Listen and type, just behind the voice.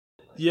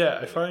Yeah,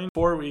 I find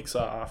 4 weeks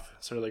off,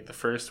 sort of like the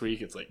first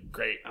week, it's like,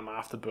 great, I'm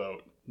off the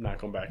boat. I'm not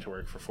going back to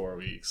work for 4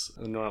 weeks.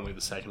 And normally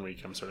the second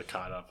week, I'm sort of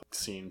caught up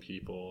seeing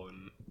people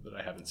and that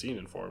I haven't seen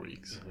in 4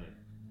 weeks.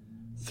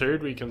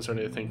 Third week, I'm sort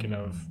of thinking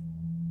of,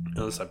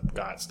 unless I've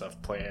got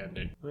stuff planned,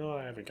 and, well,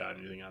 I haven't got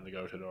anything on the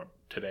go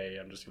today.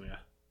 I'm just going to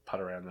putt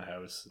around the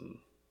house and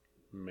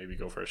maybe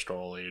go for a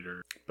stroll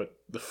later. But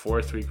the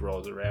fourth week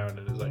rolls around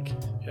and it's like,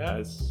 yeah,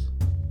 I'm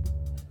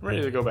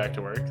ready to go back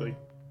to work. Like,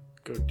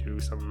 go do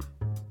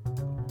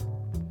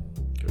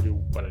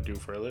what I do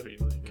for a living.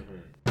 Like.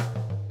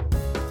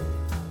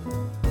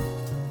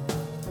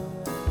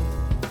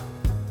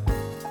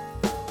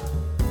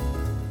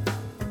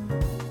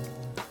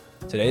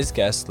 Today's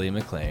guest, Liam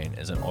MacLean,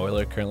 is an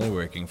oiler currently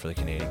working for the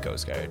Canadian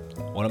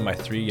Coastguard, one of my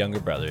 3 younger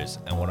brothers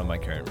and one of my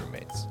current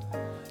roommates.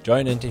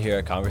 Join in to hear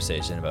a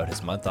conversation about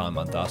his month-on,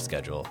 month-off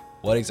schedule,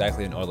 what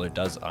exactly an oiler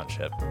does on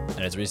ship, and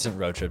his recent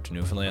road trip to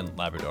Newfoundland,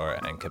 Labrador,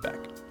 and Quebec.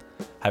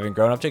 Having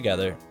grown up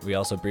together, we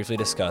also briefly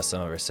discuss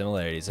some of our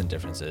similarities and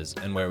differences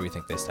and where we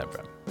think they stem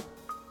from.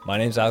 My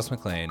name's Alex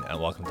MacLean,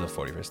 and welcome to the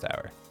 41st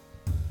Hour.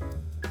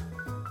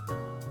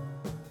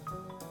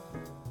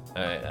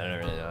 Alright, I don't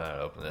really know how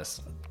to open this,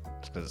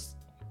 because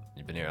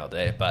you've been here all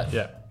day, but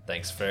yeah,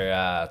 thanks for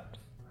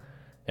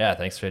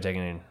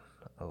taking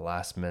a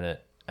last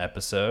minute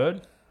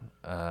episode.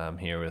 I'm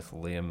here with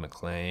Liam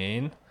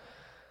MacLean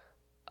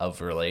of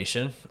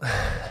relation.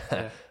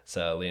 Yeah.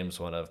 So Liam's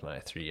one of my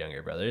 3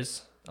 younger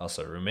brothers,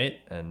 also a roommate,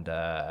 and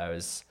I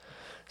was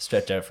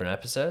stretched out for an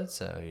episode,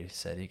 so he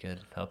said he could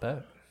help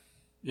out.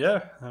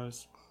 Yeah,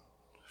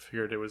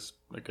 figured it was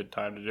a good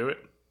time to do it.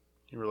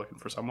 You were looking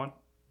for someone.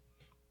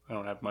 I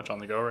don't have much on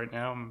the go right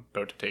now. I'm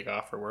about to take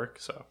off for work,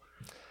 so.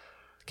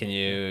 Can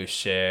you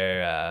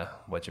share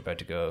what you're about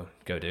to go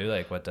do?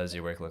 Like, what does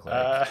your work look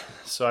like?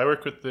 So I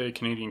work with the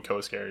Canadian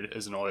Coastguard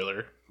as an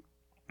oiler.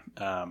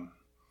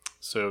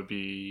 So it would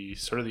be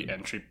sort of the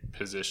entry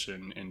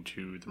position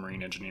into the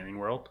marine engineering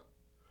world.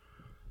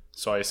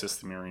 So I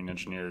assist the marine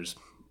engineers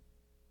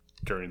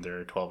during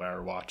their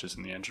 12-hour watches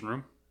in the engine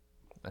room.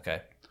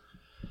 Okay.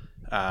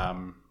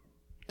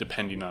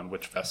 Depending on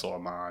which vessel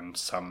I'm on,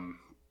 some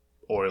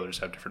oilers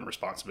have different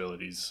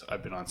responsibilities.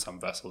 I've been on some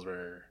vessels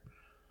where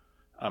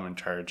I'm in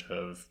charge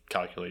of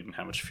calculating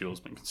how much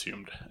fuel's been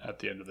consumed at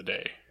the end of the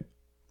day.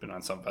 Been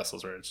on some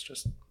vessels where it's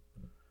just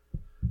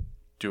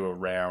do a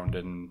round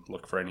and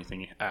look for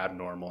anything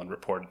abnormal and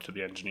report it to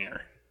the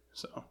engineer.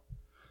 So,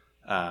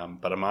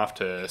 but I'm off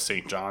to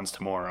St. John's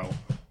tomorrow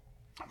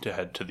to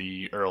head to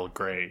the Earl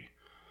Grey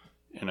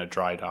in a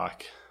dry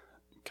dock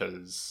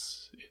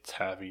because it's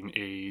having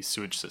a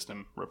sewage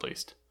system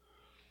replaced,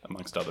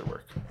 amongst other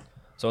work.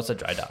 So what's a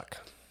dry dock?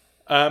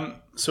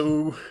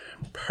 So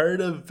part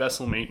of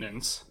vessel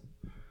maintenance,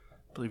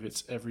 I believe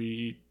it's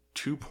every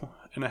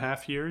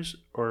 2.5 years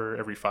or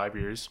every 5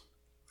 years,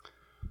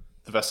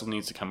 the vessel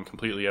needs to come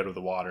completely out of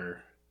the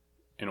water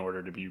in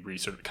order to be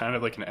recertified, kind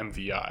of like an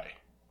MVI.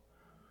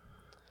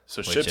 So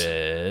Which ships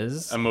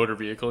is a motor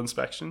vehicle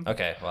inspection.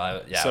 Okay, well, I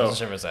wasn't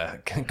sure if it was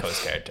a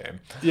Coast Guard term.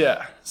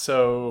 Yeah,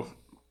 so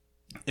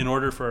in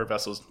order for our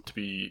vessels to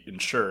be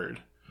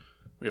insured,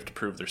 we have to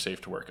prove they're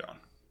safe to work on.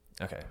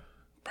 Okay.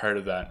 Part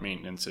of that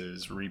maintenance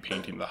is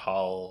repainting the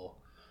hull,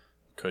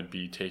 could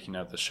be taking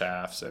out the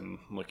shafts and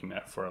looking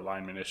at for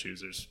alignment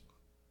issues. There's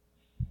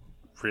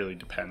really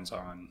depends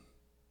on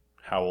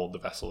how old the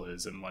vessel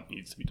is and what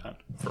needs to be done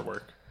for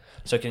work.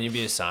 So can you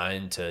be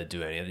assigned to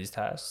do any of these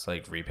tasks,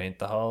 like repaint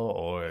the hull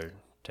or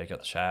take out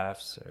the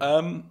shafts?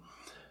 Or?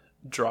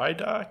 Dry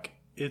dock,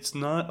 it's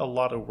not a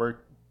lot of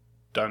work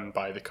done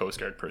by the Coast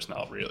Guard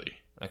personnel, really.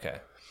 Okay.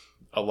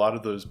 A lot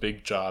of those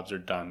big jobs are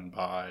done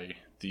by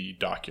the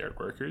dockyard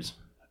workers,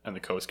 and the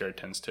Coast Guard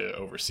tends to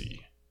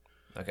oversee.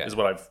 Okay. Is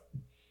what I've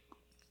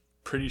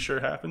pretty sure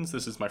happens.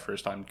 This is my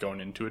first time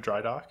going into a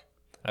dry dock.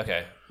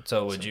 Okay.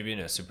 So would you be in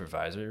a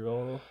supervisory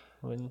role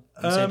in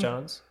St.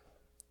 John's?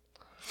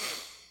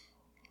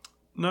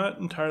 Not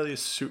entirely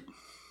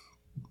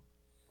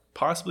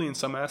possibly in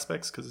some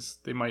aspects, because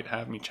they might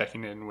have me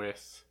checking in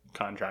with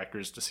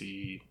contractors to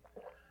see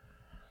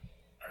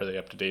are they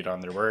up to date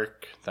on their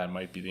work. That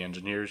might be the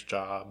engineer's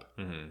job.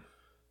 Mm-hmm.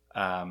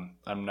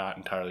 I'm not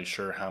entirely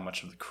sure how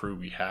much of the crew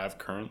we have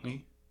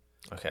currently.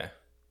 Okay.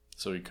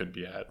 So we could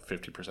be at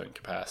 50%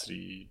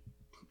 capacity,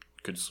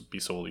 could be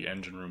solely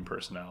engine room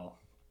personnel.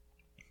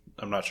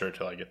 I'm not sure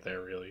till I get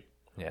there, really.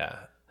 Yeah.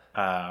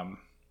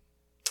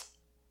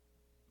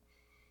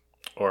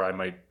 Or I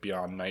might be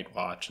on night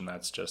watch, and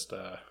that's just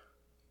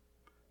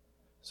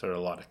sort of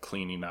a lot of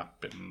cleaning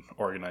up and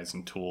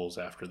organizing tools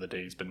after the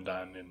day's been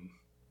done and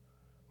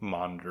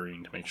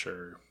monitoring to make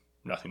sure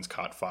nothing's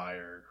caught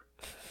fire.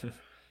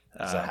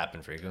 Does that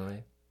happen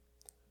frequently?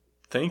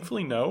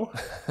 Thankfully, no.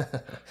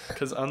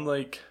 Because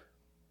unlike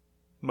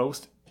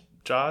most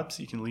jobs,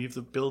 you can leave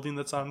the building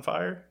that's on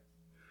fire.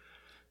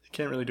 You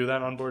can't really do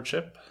that on board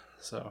ship.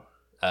 So.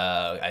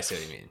 I see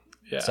what you mean.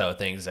 Yeah. So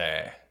things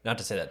are, not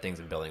to say that things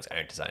in buildings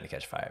aren't designed to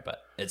catch fire,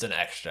 but it's an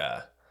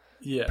extra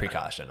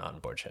precaution on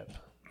board ship.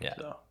 Yeah.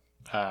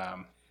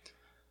 So,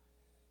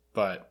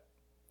 but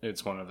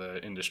it's one of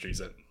the industries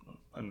that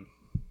and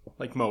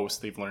like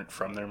most, they've learned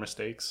from their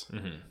mistakes.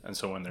 Mm-hmm. And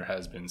so when there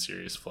has been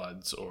serious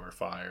floods or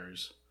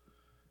fires,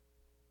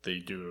 they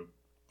do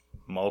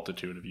a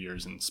multitude of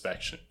years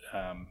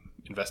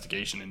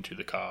investigation into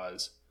the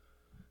cause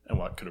and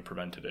what could have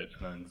prevented it.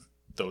 And then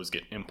those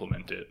get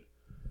implemented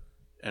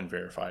and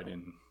verified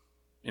in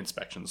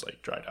inspections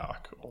like dry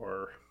dock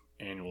or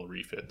annual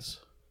refits.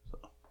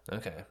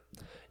 Okay.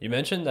 You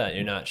mentioned that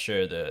you're not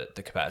sure the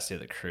capacity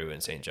of the crew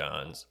in St.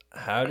 John's.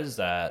 How does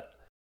that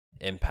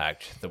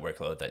impact the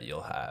workload that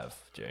you'll have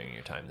during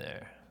your time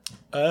there?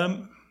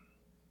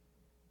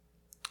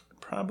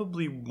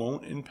 Probably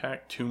won't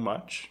impact too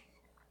much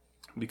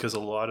because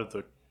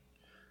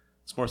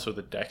it's more so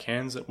the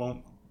deckhands that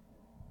won't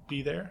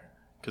be there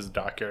because the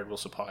dockyard will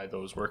supply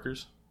those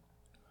workers.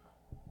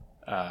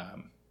 A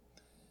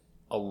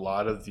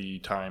lot of the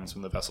times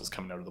when the vessel's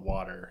coming out of the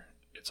water,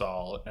 it's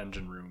all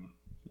engine room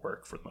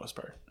work for the most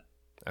part.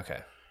 Okay.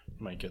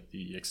 You might get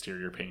the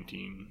exterior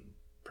painting,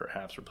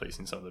 perhaps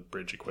replacing some of the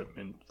bridge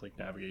equipment, like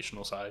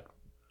navigational side.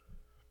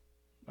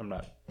 I'm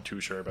not too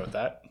sure about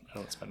that. I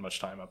don't spend much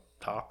time up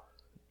top.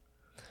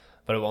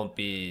 But it won't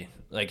be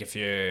like if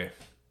they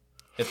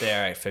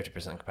are at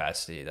 50%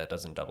 capacity, that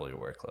doesn't double your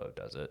workload,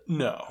 does it?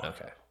 No.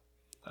 Okay.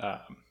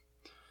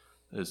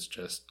 It's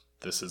just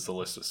this is the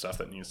list of stuff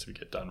that needs to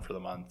get done for the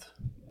month.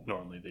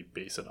 Normally they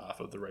base it off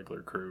of the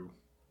regular crew.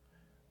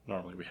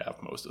 Normally we have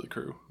most of the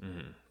crew.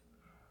 Mm-hmm.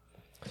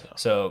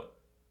 So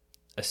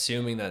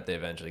assuming that they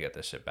eventually get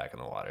this ship back in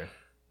the water,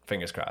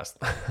 fingers crossed.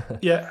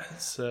 Yeah,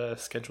 it's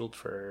scheduled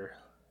for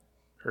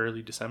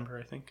early December,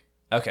 I think.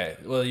 Okay.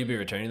 Will you be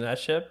returning that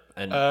ship?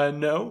 And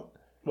no.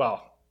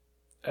 Well,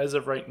 as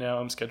of right now,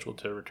 I'm scheduled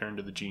to return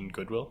to the Jean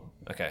Goodwill.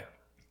 Okay.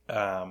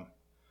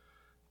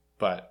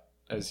 But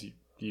as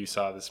you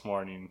saw this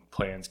morning,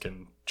 plans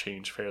can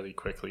change fairly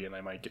quickly, and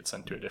I might get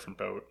sent to a different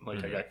boat. Like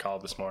mm-hmm. I got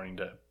called this morning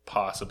to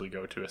possibly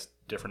go to a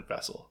different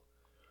vessel.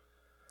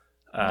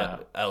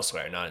 No,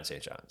 elsewhere, not in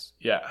St. John's.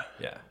 Yeah.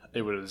 Yeah.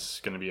 It was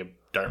going to be a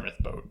Dartmouth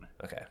boat.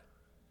 Okay.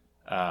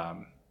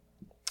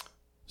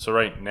 So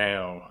right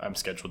now, I'm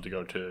scheduled to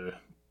go to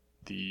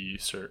the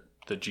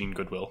Jean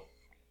Goodwill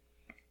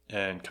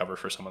and cover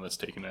for someone that's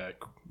taking a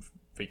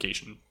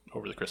vacation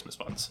over the Christmas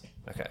months.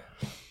 Okay.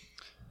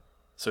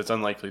 So it's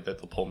unlikely that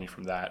they'll pull me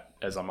from that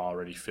as I'm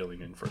already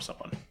filling in for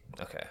someone.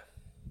 Okay.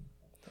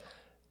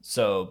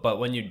 So, but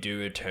when you do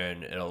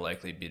return, it'll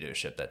likely be to a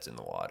ship that's in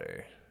the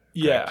water.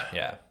 Yeah. Correct?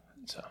 Yeah.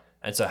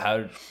 So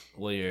how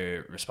will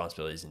your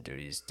responsibilities and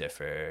duties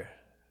differ?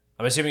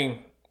 I'm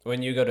assuming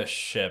when you go to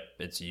ship,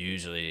 it's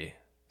usually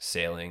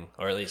sailing,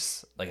 or at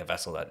least like a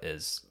vessel that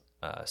is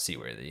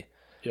seaworthy.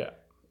 Yeah.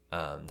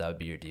 That would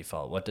be your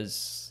default. What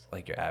does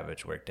like your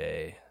average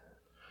workday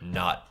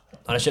not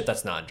on a ship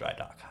that's not in dry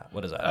dock?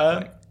 What does that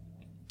look like?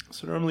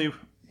 So normally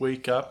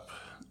wake up,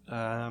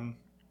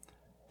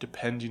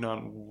 depending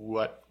on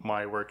what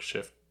my work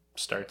shift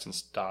starts and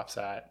stops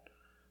at,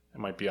 it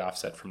might be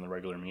offset from the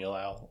regular meal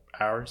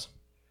hours.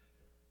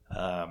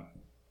 So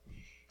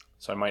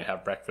I might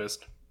have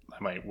breakfast. I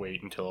might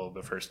wait until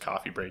the first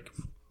coffee break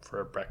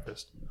for a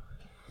breakfast.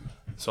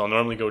 So I'll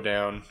normally go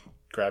down,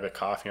 grab a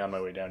coffee on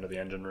my way down to the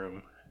engine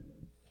room.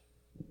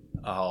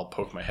 I'll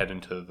poke my head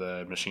into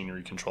the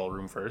machinery control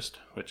room first,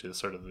 which is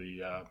sort of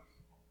the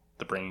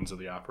brains of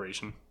the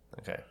operation.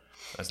 Okay.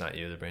 That's not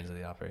you, the brains of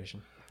the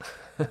operation.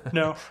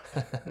 No.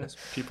 There's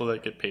people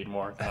that get paid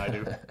more than I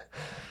do.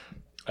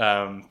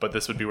 But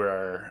this would be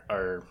where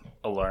our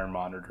alarm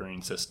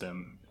monitoring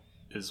system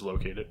is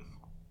located.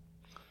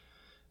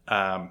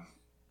 I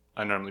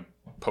normally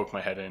poke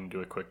my head in,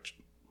 do a quick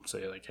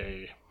say like,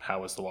 hey,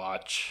 how was the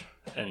watch?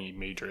 Any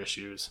major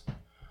issues?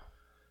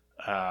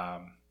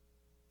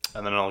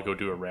 And then I'll go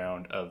do a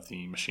round of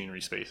the machinery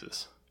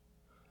spaces.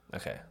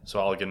 Okay. So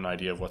I'll get an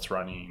idea of what's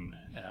running.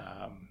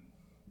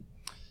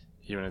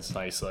 Even it's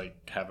nice,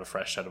 like, have a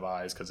fresh set of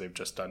eyes because they've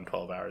just done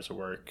 12 hours of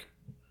work.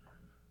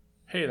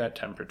 Hey, that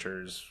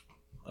temperature's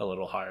a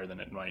little higher than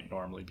it might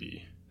normally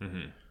be.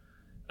 Mm-hmm.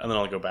 And then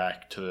I'll go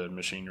back to the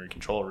machinery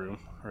control room,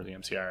 or the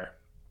MCR,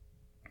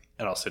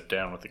 and I'll sit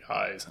down with the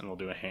guys, and we'll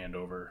do a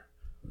handover.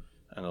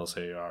 And they'll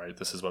say, all right,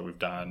 this is what we've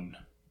done.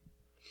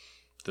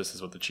 This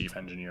is what the chief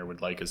engineer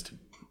would like us to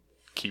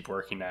keep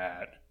working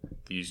at.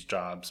 These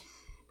jobs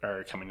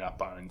are coming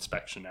up on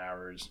inspection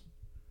hours.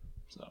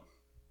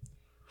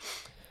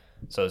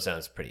 So it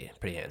sounds pretty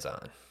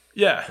hands-on.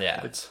 Yeah.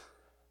 Yeah.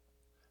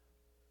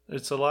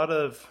 It's a lot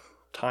of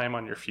time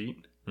on your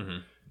feet.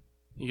 Mm-hmm.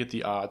 You get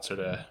the odd sort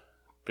of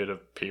bit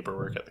of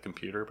paperwork at the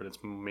computer, but it's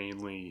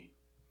mainly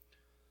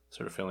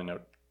sort of filling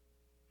out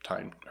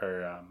time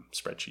or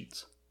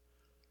spreadsheets.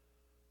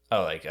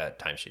 Oh, like a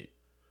timesheet.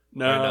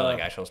 No,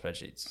 like actual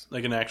spreadsheets.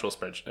 Like an actual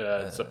spreadsheet.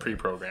 It's a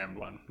pre-programmed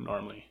one.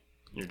 Normally,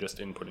 you're just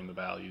inputting the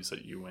values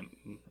that you went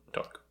and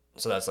took.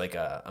 So that's like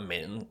a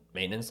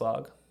maintenance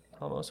log,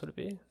 almost, would it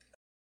be?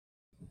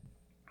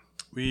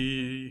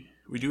 We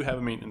do have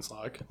a maintenance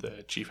log,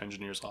 the chief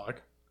engineer's log,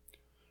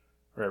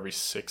 where every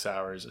 6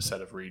 hours a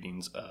set of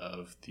readings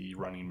of the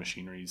running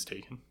machinery is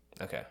taken.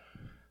 Okay.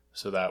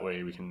 So that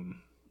way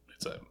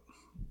it's a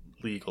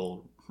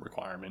legal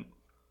requirement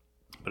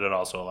But it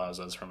also allows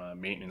us from a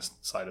maintenance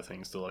side of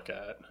things to look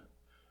at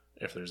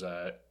if there's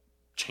a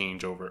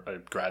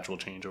gradual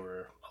change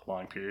over a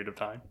long period of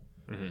time,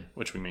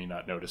 which we may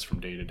not notice from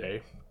day to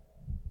day.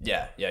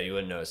 Yeah, you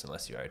wouldn't notice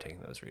unless you are taking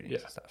those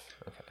readings and stuff.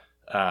 Okay.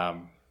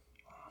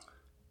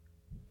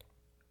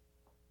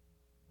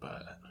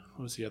 But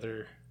what was the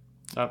other?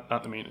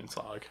 Not the maintenance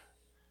log.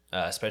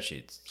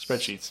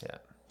 Spreadsheets.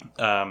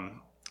 Yeah.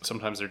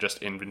 Sometimes they're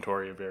just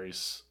inventory of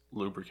various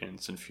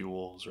lubricants and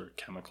fuels or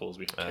chemicals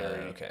we can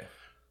carry. Okay.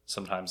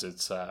 Sometimes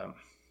it's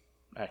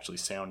actually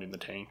sounding the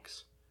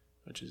tanks,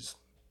 which is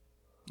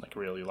like a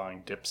really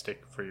long dipstick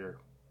for your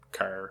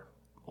car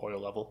oil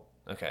level.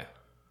 Okay.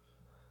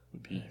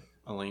 Would be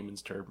a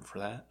layman's term for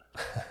that.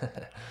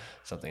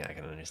 Something I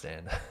can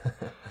understand.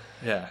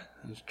 Yeah.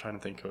 I was trying to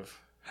think of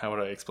how would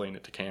I explain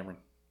it to Cameron.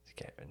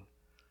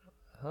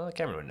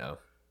 Cameron would know.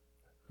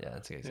 Yeah,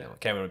 that's a good example. Yeah.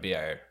 Cameron would be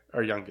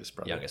our youngest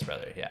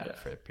brother. Yeah,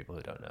 for people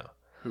who don't know.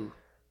 Who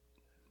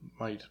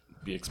might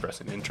be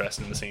expressing interest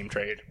in the same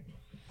trade.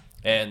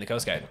 And the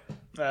Coastguard?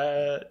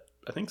 I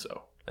think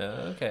so.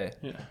 Okay.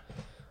 Yeah.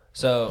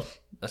 So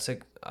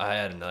I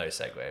had another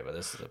segue, but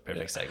this is a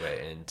perfect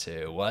segue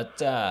into what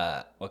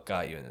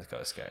got you in the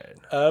Coastguard?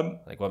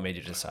 Like what made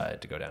you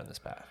decide to go down this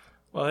path?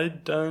 Well,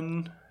 I'd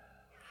done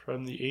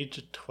from the age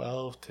of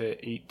 12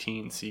 to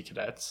 18 Sea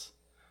Cadets.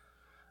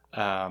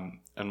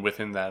 And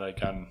within that, I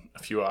got a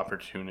few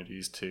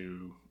opportunities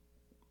to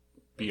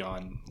be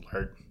on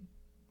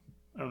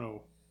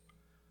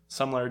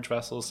some large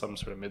vessels, some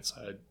sort of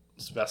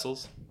mid-sized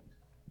vessels.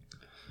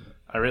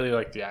 I really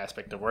like the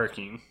aspect of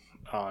working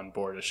on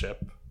board a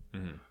ship.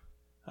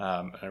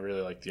 I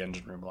really like the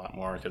engine room a lot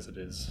more because it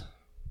is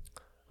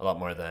a lot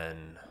more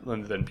than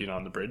being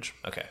on the bridge.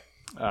 Okay.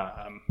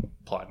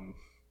 Plotting.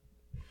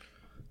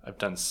 I've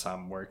done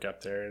some work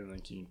up there, and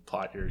like you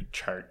plot your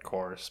chart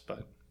course,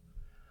 but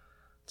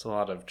it's a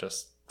lot of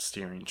just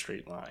steering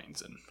straight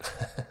lines, and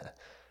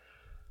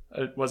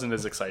it wasn't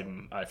as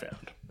exciting, I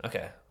found.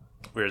 Okay.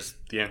 Whereas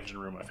the engine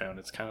room, I found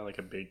it's kind of like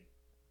a big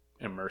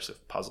immersive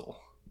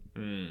puzzle.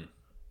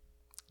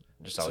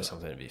 Just always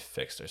something to be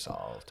fixed or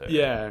solved.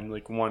 Yeah, and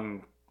like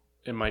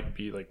it might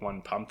be like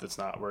one pump that's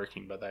not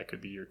working, but that could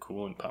be your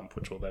coolant pump,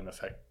 which will then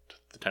affect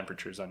the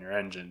temperatures on your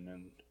engine.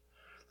 And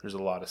there's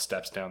a lot of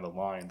steps down the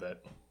line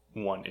that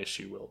one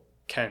issue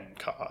can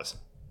cause.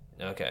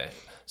 Okay.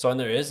 So when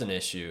there is an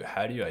issue,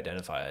 how do you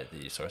identify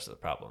the source of the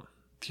problem?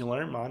 The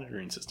alarm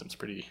monitoring system's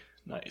pretty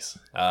nice.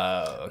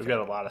 Okay. We've got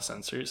a lot of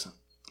sensors,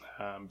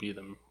 be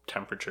them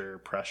temperature,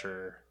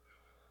 pressure.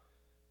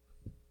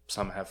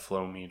 Some have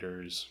flow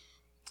meters.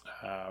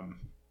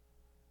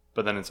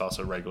 But then it's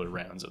also regular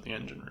rounds of the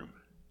engine room.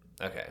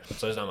 Okay.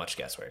 So there's not much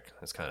guesswork.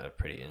 It's kind of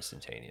pretty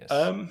instantaneous.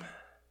 It's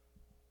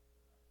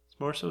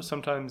more so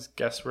sometimes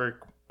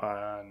guesswork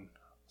on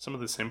some of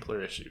the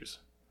simpler issues,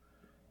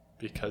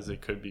 because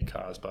it could be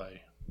caused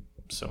by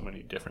so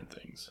many different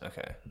things.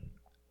 Okay.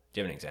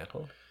 Do you have an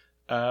example?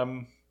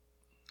 There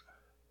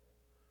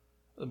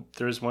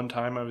was one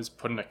time I was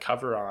putting a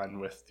cover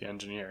on with the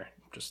engineer,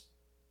 just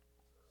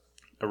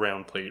a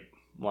round plate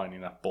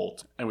lining up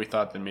bolts. And we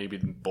thought that maybe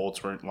the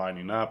bolts weren't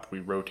lining up. We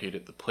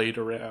rotated the plate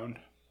around,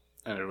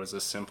 and it was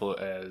as simple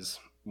as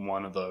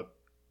one of the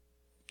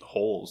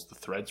holes, the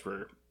threads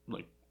were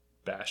like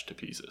bashed to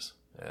pieces.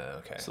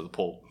 Okay. So the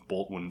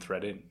bolt wouldn't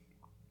thread in.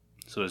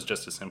 So it was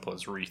just as simple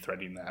as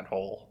rethreading that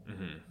hole.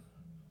 Mm-hmm.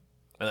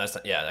 And that's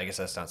not, I guess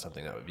that's not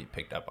something that would be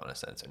picked up on a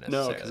sensor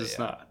necessarily. No, because it's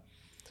not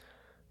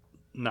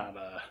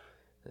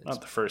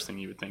the first thing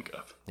you would think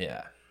of.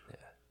 Yeah.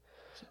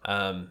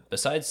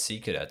 Besides Sea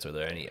Cadets, were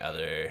there any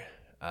other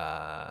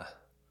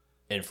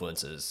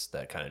influences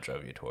that kind of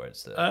drove you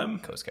towards the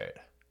Coast Guard?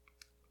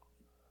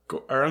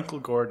 Our Uncle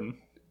Gordon.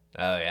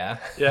 Oh yeah.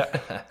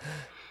 Yeah.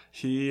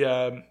 He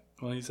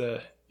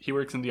he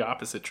works in the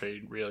opposite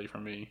trade really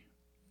from me.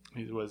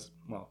 He was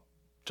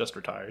just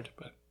retired,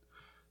 but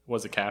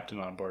was a captain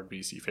on board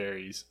BC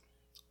Ferries,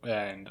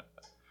 and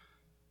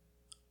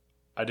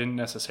I didn't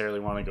necessarily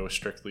want to go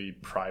strictly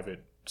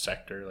private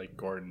sector like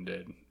Gordon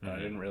did. Mm-hmm. I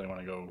didn't really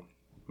want to go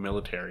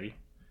military,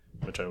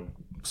 which I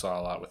saw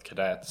a lot with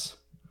cadets.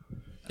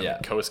 Yeah,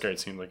 Coast Guard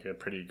seemed like a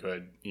pretty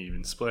good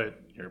even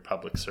split. You're a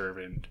public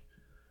servant,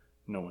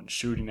 no one's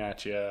shooting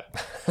at you,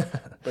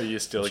 but you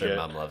still get.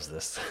 Mom loves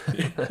this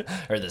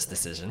or this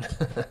decision.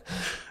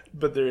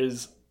 But there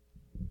is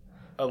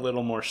a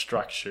little more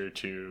structure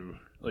to,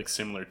 like,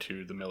 similar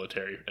to the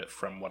military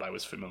from what I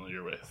was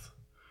familiar with.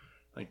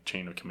 Like,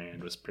 chain of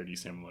command was pretty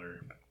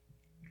similar.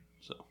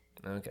 So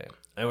okay.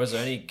 And was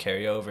there any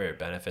carryover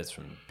benefits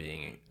from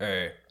being,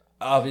 or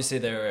obviously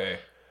there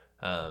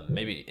were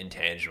maybe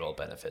intangible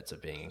benefits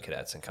of being in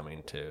cadets and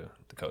coming to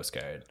the Coast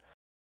Guard,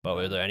 but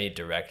were there any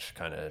direct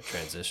kind of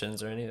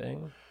transitions or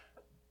anything?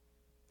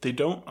 They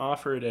don't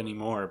offer it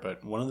anymore,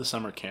 but one of the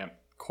summer camp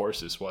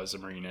courses was a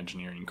marine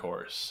engineering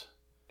course.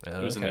 It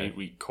was an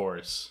 8-week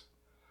course.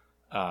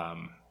 I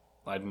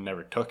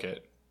never took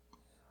it,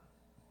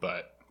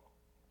 but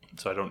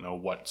so I don't know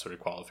what sort of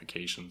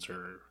qualifications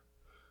or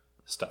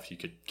stuff you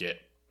could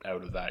get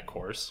out of that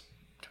course.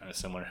 kind of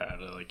similar how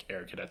to, like,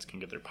 air cadets can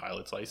get their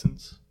pilot's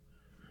license.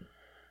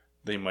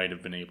 They might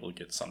have been able to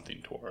get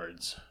something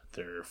towards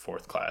their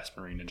 4th class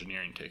marine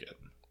engineering ticket.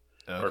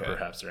 Okay. Or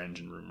perhaps their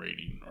engine room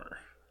rating, or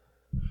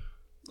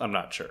I'm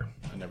not sure.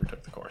 I never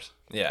took the course.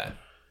 Yeah.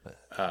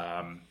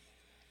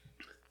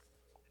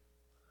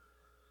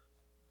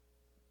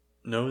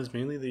 No, it was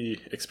mainly the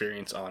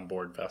experience on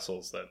board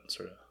vessels that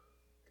sort of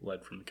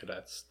led from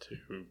cadets to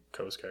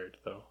Coast Guard,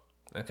 though.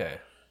 Okay.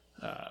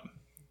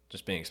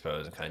 Just being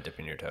exposed and kind of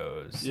dipping your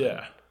toes.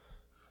 Yeah.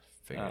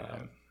 Figuring it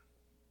out.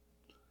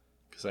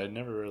 Because I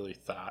never really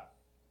thought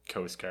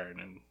Coast Guard,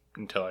 and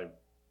until I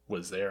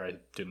was there, I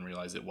didn't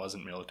realize it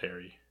wasn't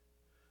military.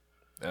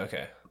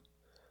 Okay.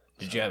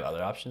 Did you have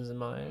other options in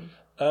mind?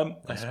 I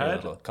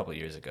had a couple of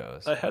years ago.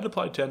 I had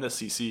applied to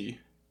NSCC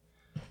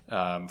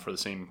for the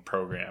same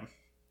program,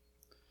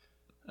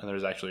 and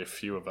there's actually a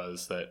few of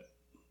us that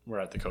were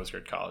at the Coast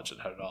Guard College that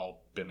had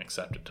all been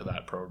accepted to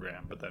that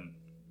program, but then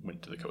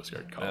went to the Coast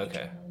Guard College.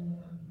 Okay,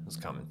 there's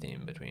a common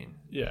theme between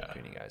you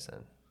guys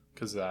then,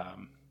 because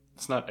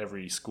it's not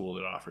every school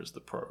that offers the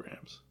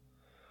programs.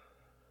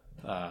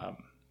 I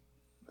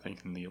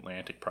think in the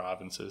Atlantic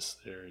provinces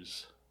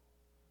there's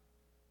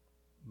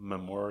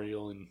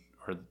Memorial in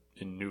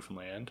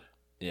Newfoundland.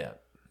 Yeah.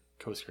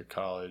 Coast Guard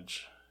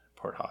College,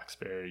 Port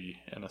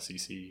Hawkesbury,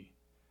 NSCC,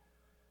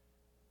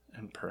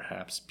 and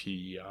perhaps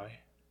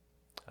PEI.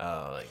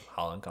 Oh, like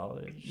Holland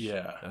College?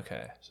 Yeah.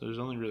 Okay. So there's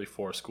only really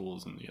 4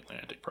 schools in the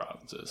Atlantic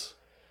provinces.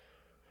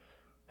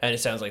 And it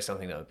sounds like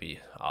something that would be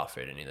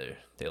offered in either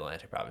the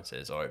Atlantic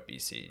provinces or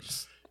BC.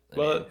 Just,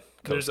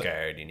 Coast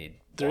Guard, you need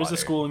There water. is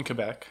a school in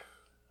Quebec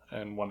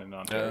and one in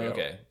Ontario. Oh,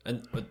 okay.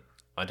 And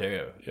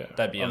Ontario? Yeah.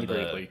 That'd be on the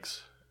Great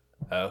Lakes.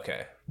 Oh,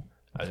 okay.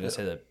 I was going to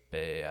say the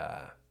Bay...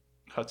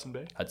 Hudson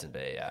Bay? Hudson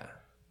Bay, yeah.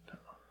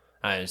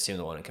 I assume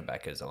the one in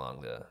Quebec is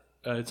along the...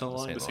 it's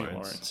along the St.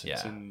 Lawrence. Yeah.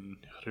 It's in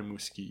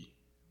Rimouski.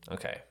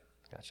 Okay.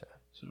 Gotcha.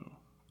 So,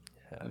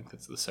 yeah. I think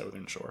that's the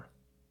southern shore.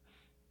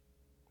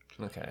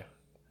 Okay.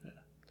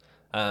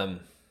 Yeah.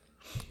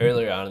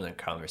 Earlier on in the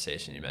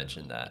conversation, you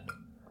mentioned that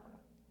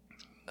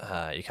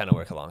you kind of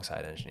work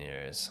alongside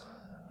engineers.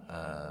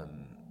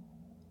 And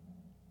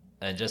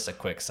just a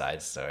quick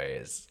side story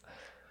is...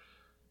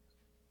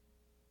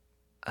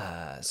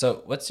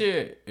 so what's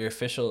your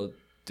official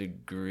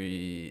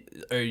degree,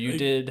 or you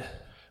did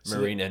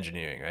marine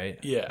engineering, right?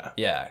 Yeah.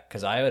 Yeah,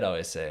 because I would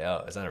always say,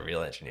 oh, it's not a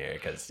real engineer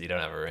because you don't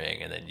have a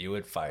ring, and then you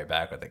would fire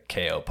back with a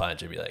KO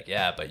punch and be like,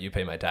 yeah, but you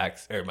pay my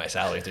tax or my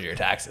salary through your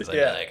taxes. I'd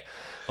be like,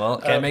 well,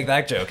 can't make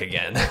that joke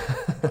again.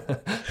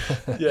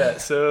 Yeah,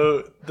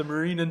 so the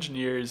marine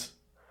engineers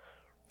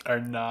are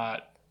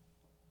not...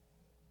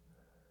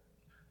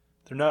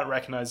 They're not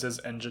recognized as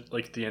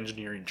the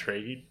engineering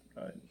trade.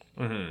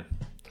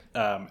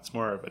 It's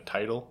more of a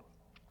title.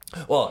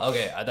 Well,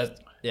 okay,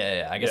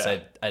 I guess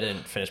I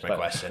didn't finish my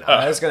question.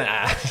 I was going to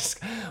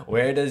ask,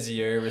 where does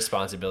your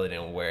responsibility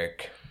and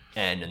work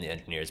end and the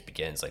engineers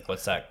begins? Like,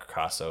 what's that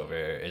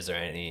crossover? Is there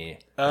any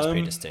that's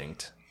pretty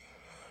distinct?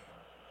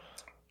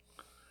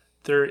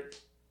 There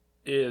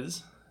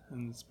is,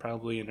 and it's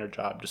probably in our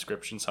job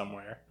description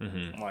somewhere.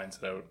 Lines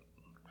it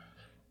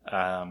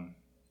out.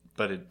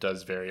 But it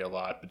does vary a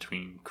lot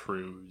between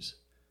crews.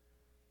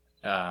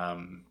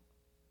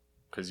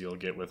 Because you'll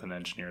get with an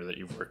engineer that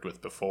you've worked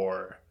with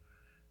before,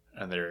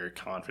 and they're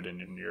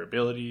confident in your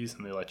abilities,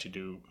 and they let you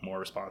do more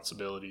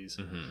responsibilities.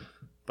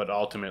 But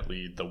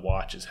ultimately, the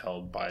watch is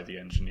held by the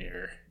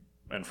engineer,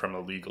 and from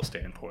a legal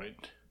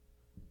standpoint,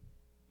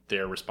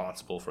 they're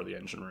responsible for the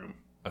engine room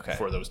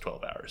for those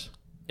 12 hours.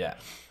 Yeah.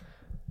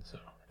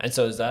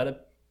 So is that a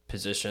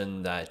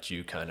position that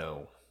you kind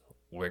of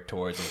work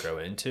towards and grow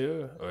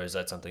into, or is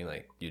that something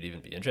like you'd even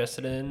be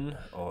interested in?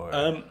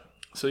 Or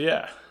so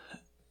yeah.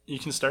 You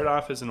can start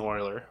off as an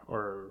oiler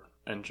or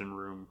engine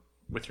room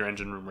with your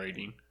engine room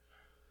rating.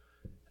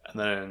 And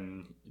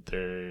then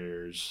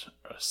there's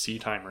a sea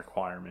time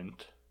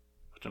requirement,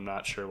 which I'm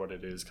not sure what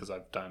it is because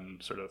I've done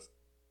sort of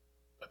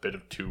a bit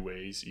of 2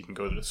 ways. You can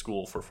go to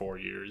school for 4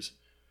 years,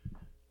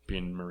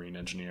 being a marine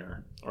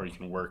engineer, or you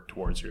can work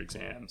towards your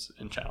exams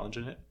and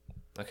challenging it.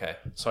 Okay.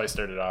 So I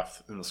started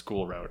off in the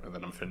school route, and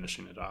then I'm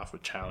finishing it off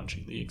with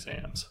challenging the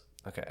exams.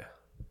 Okay.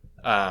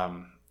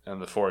 And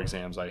the 4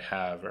 exams I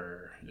have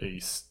are a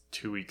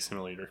 2-week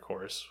simulator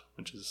course,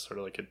 which is sort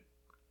of like a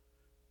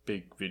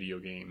big video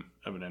game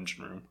of an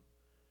engine room.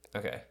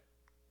 Okay.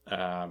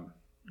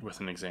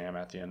 With an exam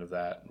at the end of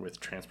that with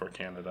Transport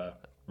Canada.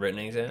 Written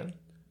exam?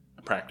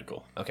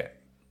 Practical. Okay.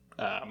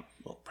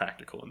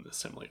 Practical in the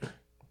simulator.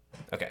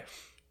 Okay.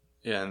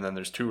 Yeah, and then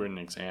there's 2 written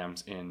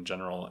exams in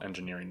general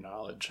engineering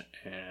knowledge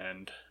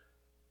and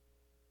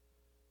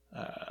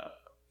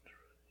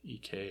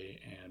EK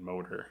and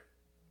motor.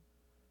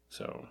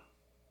 So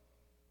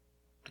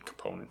the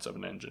components of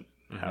an engine,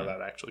 how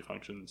that actually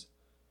functions.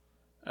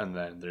 And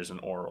then there's an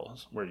oral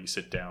where you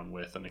sit down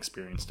with an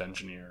experienced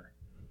engineer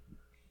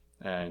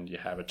and you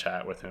have a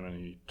chat with him and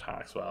he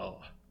talks,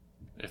 well,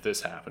 if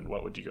this happened,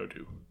 what would you go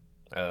do?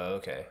 Oh,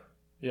 okay.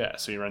 Yeah,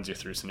 so he runs you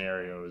through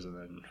scenarios and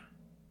then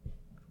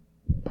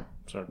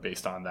sort of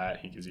based on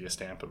that, he gives you a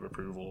stamp of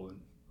approval and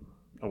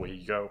away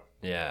you go.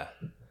 Yeah.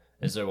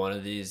 Is there one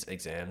of these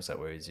exams that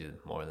worries you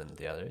more than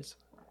the others?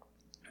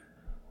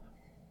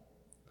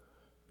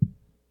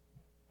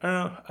 I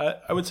don't know.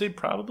 I would say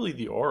probably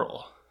the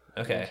oral.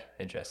 Okay,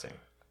 interesting.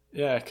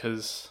 Yeah,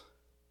 because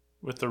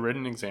with the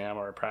written exam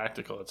or a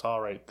practical, it's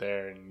all right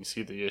there, and you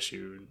see the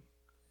issue,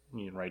 and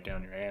you can write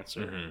down your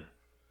answer. Mm-hmm.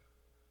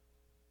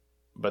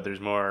 But there's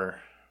more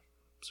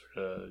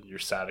sort of, you're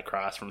sat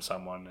across from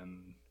someone,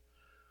 and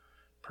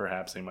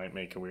perhaps they might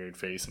make a weird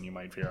face, and you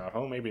might figure out,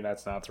 oh, maybe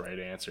that's not the right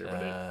answer.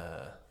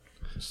 But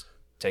just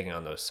taking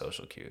on those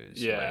social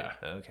cues. Yeah.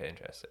 Right? Okay,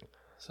 interesting.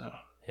 So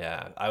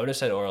yeah, I would have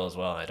said oral as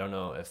well. I don't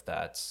know if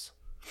that's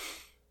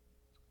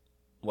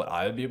what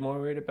I would be more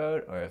worried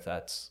about, or if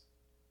that's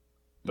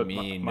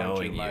me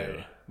knowing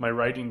you. My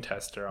writing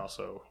tests are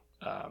also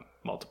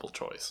multiple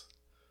choice.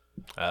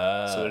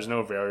 So there's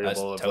no variable. That's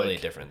of totally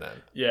like, different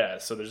then. Yeah,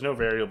 so there's no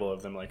variable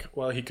of them like,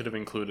 well, he could have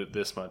included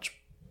this much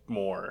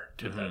more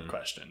to that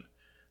question.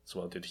 So,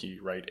 well, did he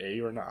write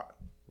A or not?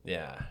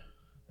 Yeah.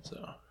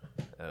 So.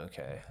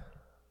 Okay.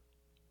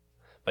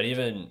 But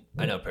even,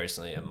 I know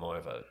personally, I'm more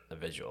of a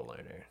visual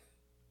learner.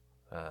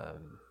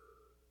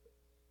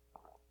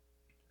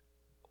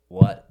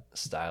 What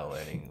style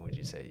learning would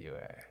you say you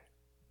are?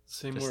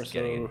 Say Just more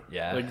so,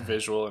 yeah, like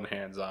visual and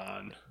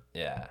hands-on.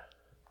 Yeah.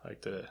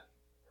 Like to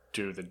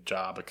do the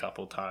job a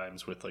couple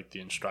times with like the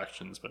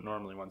instructions, but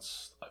normally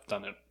once I've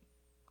done it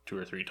 2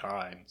 or 3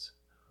 times,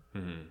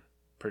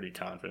 pretty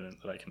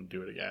confident that I can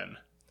do it again.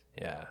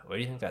 Yeah. Where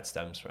do you think that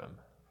stems from?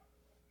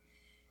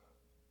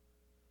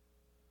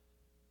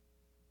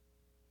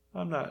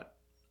 I'm not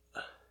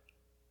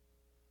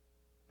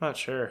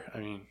sure. I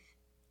mean,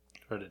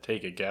 if I were to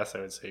take a guess, I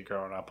would say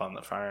growing up on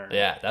the farm.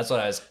 Yeah, that's what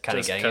I was kind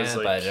of getting at,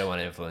 like, but I didn't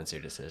want to influence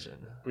your decision.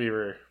 We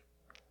were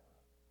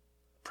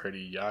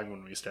pretty young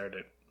when we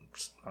started.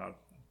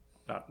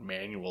 Not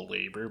manual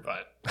labor,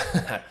 but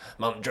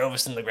Mom drove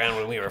us in the ground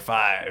when we were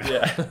 5.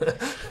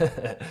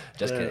 Yeah.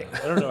 Just kidding.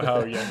 I don't know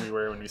how young we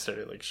were when we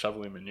started like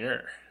shoveling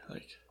manure.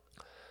 Like,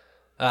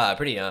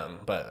 pretty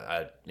young, but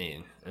I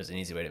mean, it was an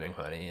easy way to make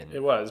money. And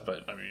it was,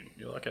 but I mean,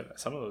 you look at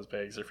some of those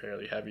bags are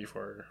fairly heavy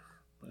for,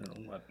 I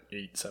don't know, what,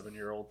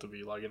 8-7-year-old to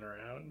be lugging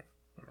around.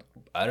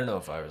 I don't know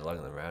if I was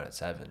lugging them around at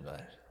 7,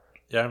 but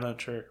yeah, I'm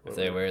not sure. If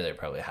they were, they're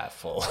probably half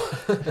full.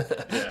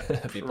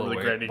 Yeah, people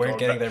weren't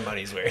getting their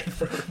money's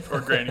worth.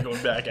 Or Granny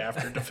going back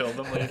after to fill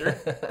them later.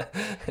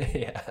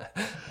 Yeah.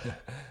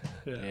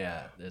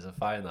 There's a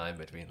fine line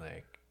between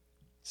like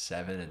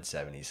 7 and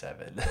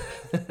 77,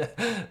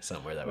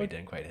 somewhere that we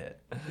didn't quite hit.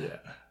 Yeah.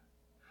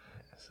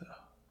 So,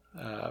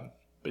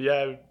 but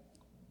yeah,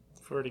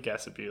 if I were to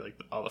guess, it'd be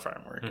like all the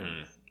farm work,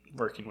 and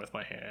working with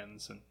my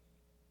hands, and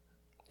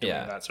doing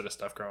that sort of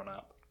stuff growing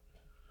up.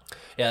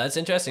 Yeah, that's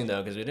interesting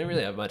though, because we didn't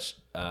really have much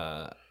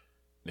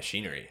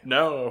machinery.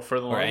 No, for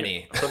the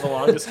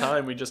longest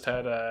time, we just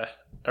had a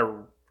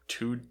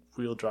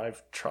 2-wheel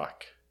drive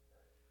truck.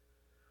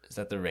 Is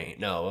that the Ranger?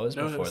 No, what was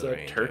before the Ranger? No,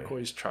 it was a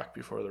turquoise truck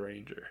before the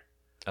Ranger.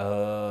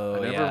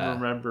 Oh, I never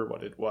remember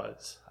what it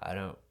was. I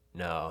don't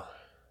know.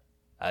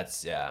 I'm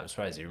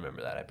surprised you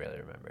remember that. I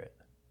barely remember it.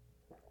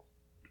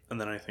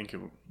 And then I think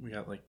we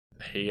got like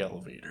the hay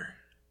elevator.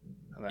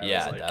 And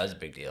that was a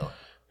big deal.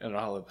 And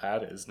all of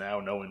that is now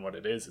knowing what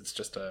it is. It's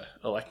just a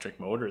electric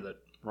motor that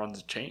runs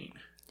a chain.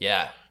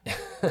 Yeah.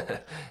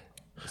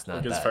 It's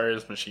not as far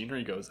as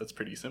machinery goes, that's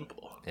pretty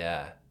simple.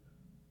 Yeah.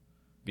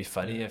 Be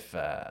funny if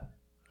I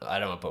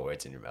don't want to put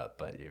words in your mouth,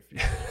 but if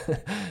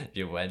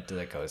you went to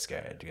the Coast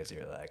Guard because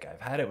you were like,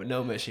 I've had it with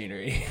no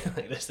machinery.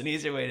 Like, there's an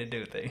easier way to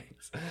do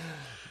things.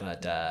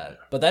 But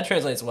that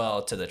translates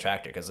well to the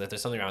tractor, because if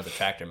there's something wrong with the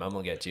tractor, Mom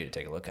will get you to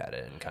take a look at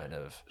it and kind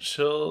of.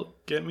 She'll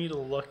get me to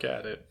look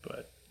at it,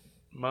 but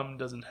Mom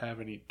doesn't have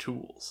any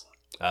tools.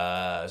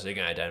 So you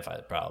can identify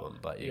the problem,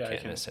 but you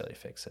can't necessarily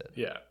fix it.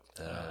 Yeah.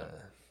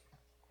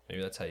 Maybe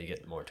that's how you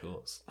get more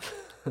tools.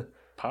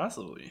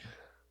 Possibly.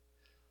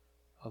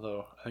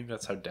 Although, I think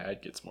that's how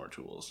Dad gets more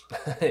tools.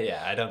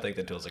 Yeah, I don't think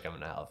the tools are coming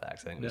to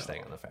Halifax. I think they're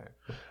staying on the farm.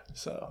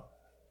 So,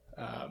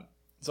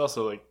 it's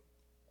also like,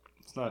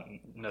 it's not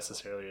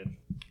necessarily a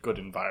good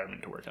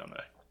environment to work on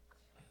a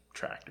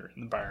tractor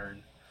in the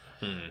barn.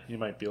 You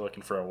might be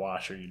looking for a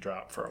washer you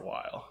drop for a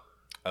while.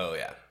 Oh,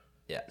 yeah.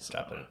 Yeah,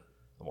 dropping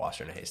a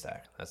washer in a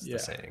haystack. That's the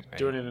saying, right?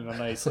 Doing it in a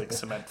nice like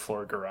cement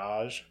floor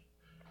garage,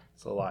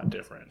 it's a lot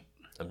different.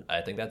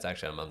 I think that's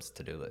actually on Mom's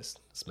to-do list.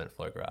 Cement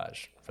floor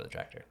garage for the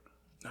tractor.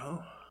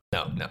 No.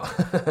 Her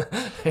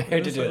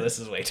to-do list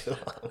is way too long.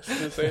 I was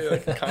going to say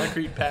like a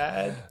concrete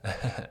pad.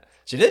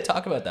 She did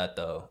talk about that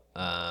though.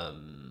 I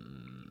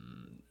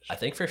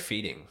think for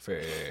feeding,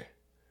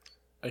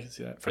 I can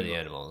see that for the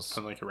animals.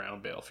 On like a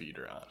round bale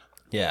feeder on.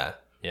 Yeah.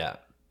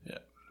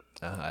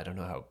 I don't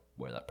know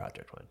where that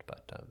project went,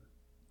 but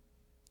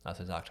I'll have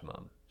to talk to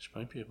Mom. She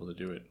might be able to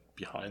do it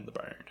behind the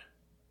barn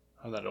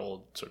on that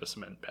old sort of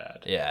cement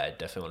pad. Yeah, I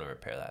definitely want to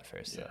repair that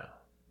first. Yeah.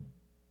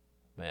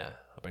 But yeah,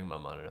 I'll bring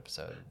Mom on an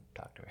episode and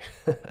talk to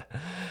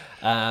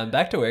her.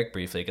 Back to work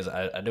briefly, because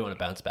I do want to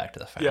bounce back to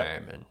the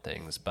farm and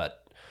things,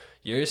 but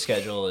your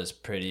schedule is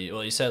pretty,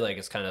 well, you said like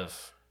it's kind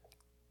of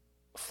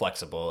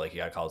flexible, like you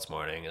got a call this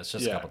morning, it's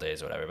just a couple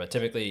days or whatever, but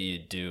typically you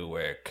do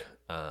work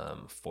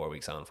 4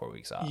 weeks on, 4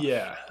 weeks off.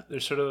 Yeah, they're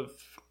sort of,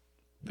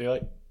 they'll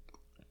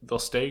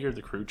stagger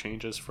the crew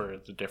changes for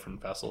the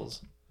different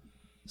vessels.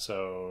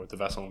 So the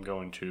vessel I'm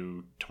going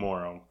to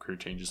tomorrow, crew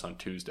changes on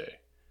Tuesday.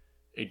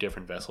 A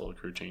different vessel will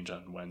crew change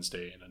on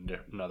Wednesday and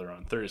another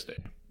on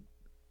Thursday.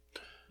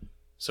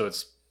 So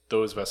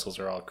those vessels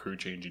are all crew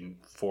changing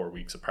 4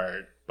 weeks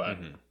apart, but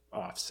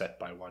offset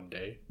by 1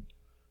 day.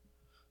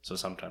 So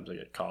sometimes I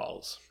get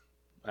calls.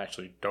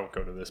 Actually, don't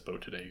go to this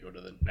boat today, go to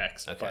the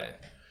next. Okay.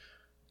 But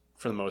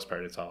for the most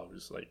part, it's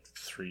always like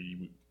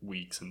 3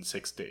 weeks and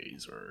 6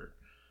 days, or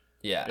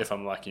if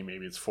I'm lucky,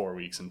 maybe it's 4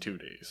 weeks and 2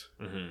 days.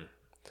 Mm-hmm.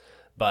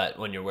 But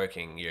when you're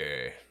working,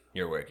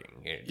 you're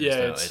working.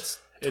 It's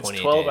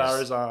 12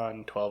 hours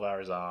on, 12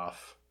 hours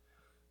off,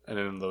 and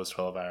in those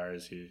 12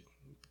 hours, you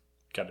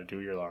got to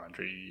do your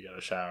laundry, you got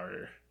to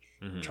shower,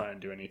 try and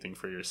do anything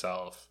for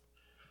yourself,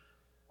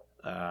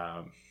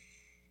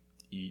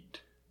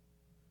 eat.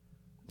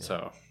 Yeah.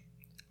 So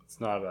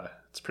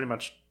it's pretty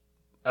much,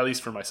 at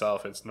least for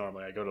myself, it's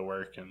normally I go to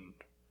work and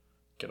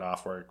get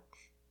off work,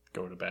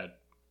 go to bed.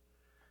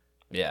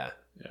 Yeah,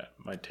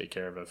 might take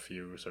care of a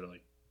few sort of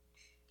like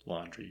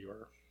laundry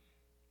or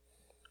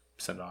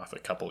send off a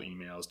couple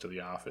emails to the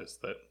office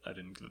that I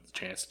didn't get the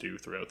chance to do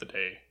throughout the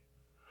day.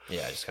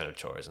 Yeah, just kind of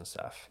chores and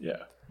stuff.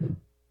 Yeah.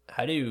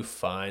 How do you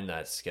find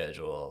that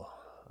schedule,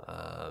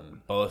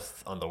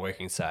 both on the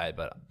working side,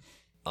 but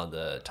on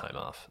the time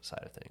off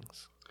side of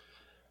things?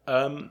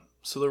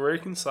 So the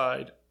working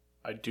side,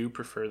 I do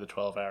prefer the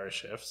 12-hour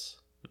shifts.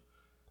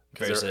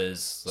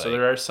 Versus, so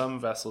there are some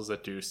vessels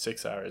that do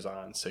 6 hours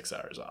on, 6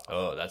 hours off.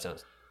 Oh, that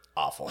sounds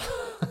awful.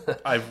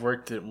 I've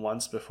worked it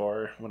once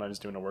before when I was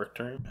doing a work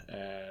term,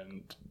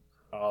 and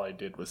all I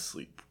did was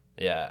sleep.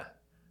 Yeah.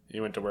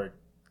 You went to work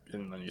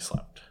and then you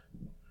slept.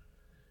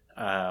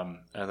 And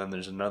then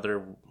there's another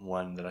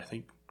one that I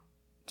think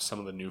some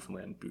of the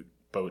Newfoundland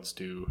boats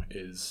do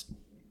is,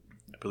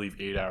 I believe,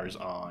 8 hours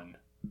on,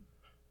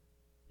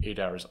 8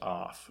 hours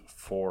off,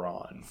 4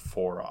 on,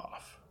 4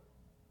 off.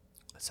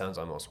 It sounds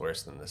almost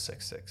worse than the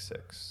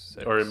 666.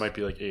 Or it might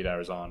be like 8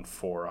 hours on,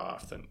 4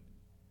 off. Then,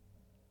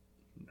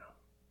 no.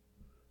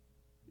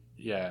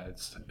 Yeah,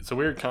 it's a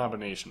weird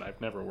combination. I've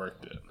never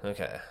worked it.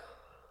 Okay.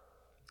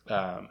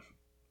 But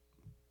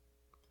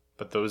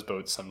those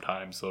boats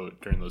sometimes, though,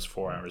 during those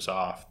 4 hours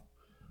off,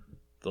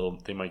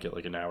 they might get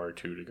like an hour or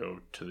two to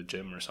go to the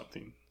gym or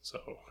something. So,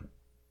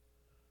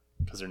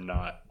 because they're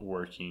not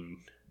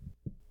working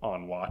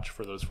on watch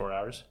for those 4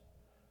 hours,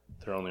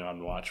 they're only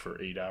on watch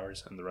for 8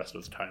 hours, and the rest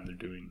of the time they're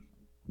doing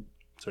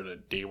sort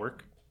of day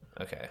work.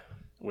 Okay.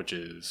 Which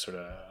is sort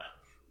of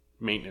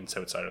maintenance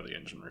outside of the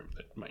engine room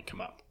that might come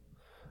up.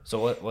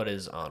 So what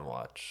is on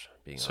watch?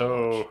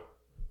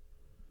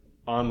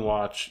 On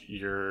watch,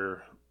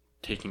 you're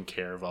taking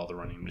care of all the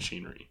running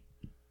machinery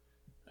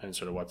and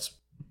sort of what's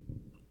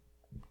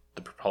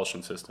the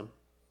propulsion system,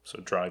 so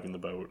driving the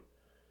boat,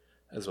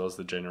 as well as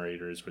the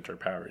generators which are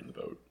powering the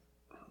boat,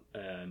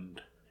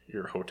 and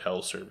your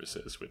hotel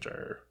services, which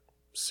are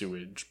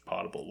sewage,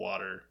 potable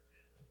water,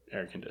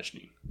 air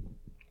conditioning.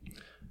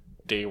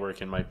 Day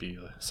work, it might be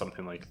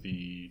something like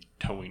the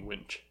towing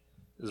winch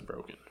is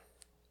broken.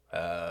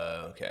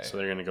 Okay. So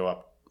they're going to go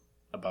up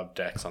above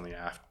decks on the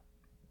aft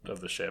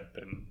of the ship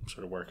and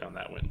sort of work on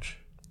that winch.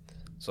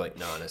 So like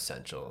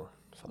non-essential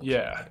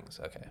things.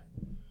 Okay.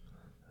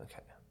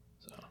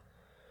 So,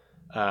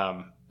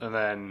 and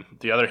then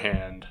the other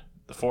hand,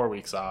 the 4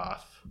 weeks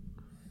off,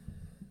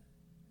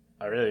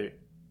 I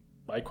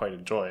quite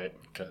enjoy it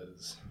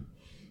because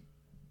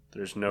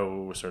there's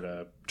no sort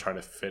of trying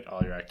to fit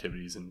all your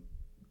activities in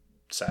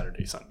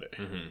Saturday, Sunday.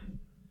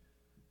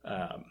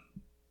 Mm-hmm.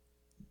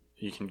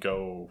 You can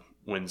go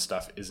when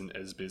stuff isn't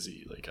as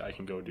busy. Like I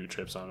can go do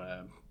trips on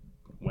a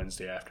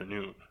Wednesday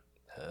afternoon.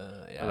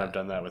 Yeah. And I've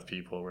done that with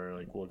people where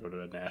like we'll go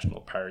to a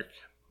national park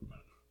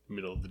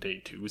middle of the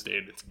day Tuesday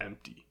and it's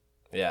empty.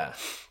 Yeah.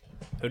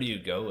 Who do you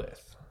go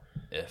with?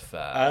 If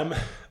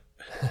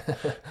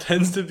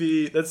tends to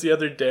be, that's the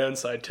other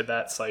downside to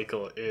that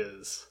cycle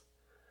is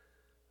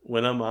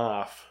when I'm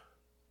off,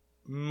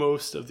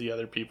 most of the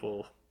other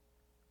people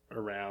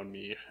around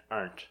me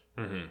aren't.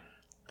 Mm-hmm.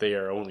 They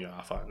are only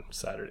off on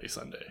Saturday,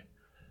 Sunday.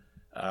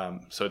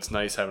 So it's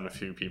nice having a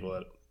few people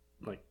that,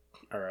 like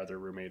our other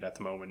roommate at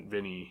the moment,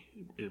 Vinny,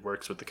 it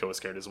works with the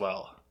Coast Guard as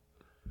well.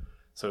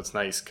 So it's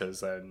nice because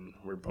then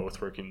we're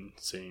both working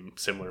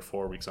similar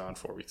 4 weeks on,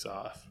 4 weeks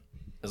off.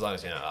 As long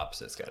as you're not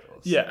opposite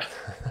schedules. Yeah.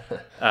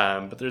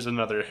 But there's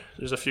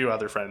a few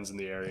other friends in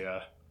the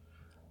area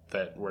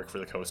that work for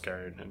the Coast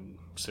Guard and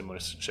similar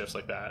shifts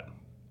like that.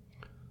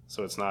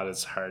 So it's not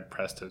as hard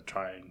pressed to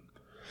try and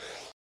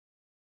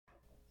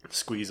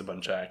squeeze a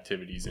bunch of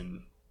activities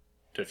in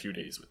to a few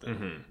days with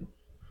them.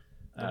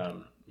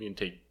 Mm-hmm. You can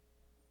take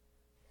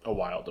a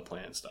while to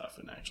plan stuff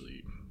and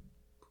actually,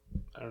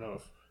 I don't know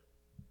if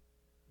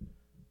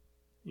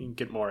you can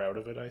get more out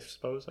of it, I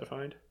suppose, I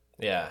find.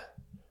 Yeah.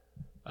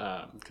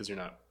 Because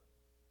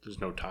there's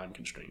no time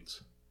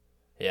constraints.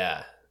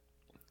 Yeah.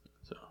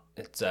 So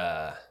it's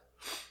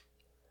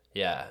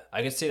Yeah,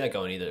 I could see that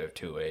going either of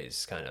two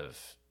ways. Kind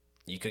of,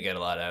 you could get a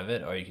lot out of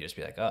it, or you could just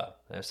be like, oh,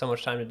 I have so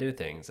much time to do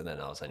things, and then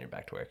all of a sudden you're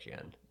back to work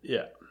again.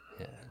 Yeah.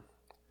 Yeah.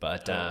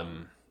 But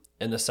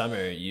in the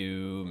summer,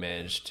 you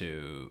managed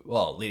to,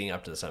 well, leading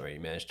up to the summer, you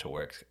managed to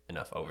work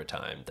enough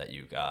overtime that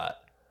you got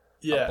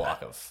a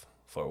block of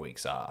 4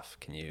 weeks off.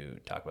 Can you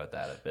talk about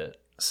that a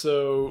bit?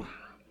 So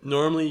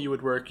normally you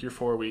would work your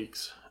 4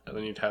 weeks and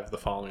then you'd have the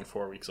following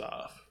 4 weeks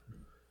off.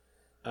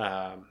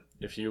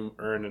 If you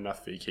earn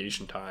enough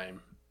vacation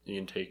time, you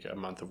can take a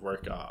month of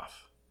work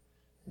off,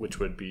 which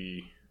would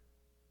be,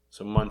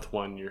 so month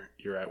 1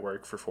 you're at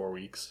work for 4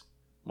 weeks.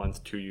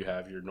 Month 2 you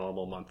have your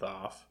normal month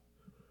off,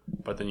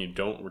 but then you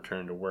don't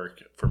return to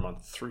work for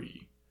month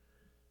 3.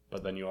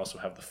 But then you also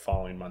have the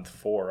following month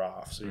 4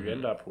 off, so you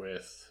end up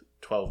with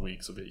 12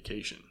 weeks of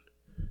vacation.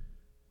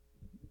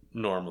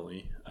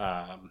 Normally,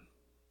 I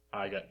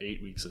got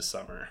 8 weeks this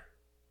summer,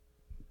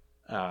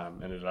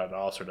 and it had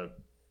all sort of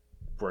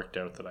worked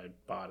out that I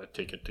bought a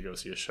ticket to go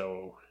see a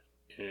show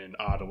in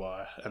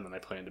Ottawa, and then I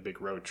planned a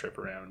big road trip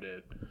around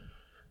it,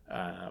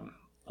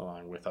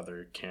 along with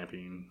other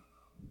camping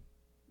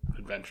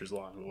adventures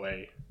along the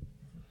way.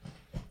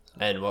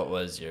 And what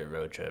was your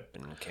road trip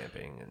and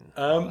camping and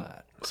all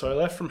that? So I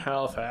left from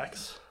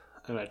Halifax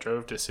and I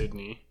drove to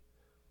Sydney.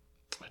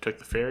 I took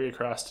the ferry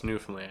across to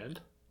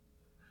Newfoundland.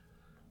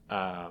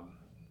 I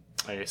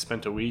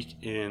spent a week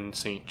in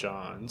St.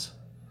 John's.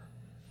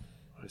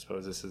 I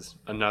suppose this is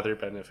another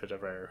benefit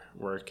of our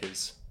work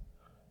is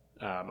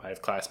I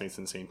have classmates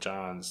in St.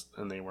 John's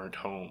and they weren't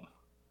home.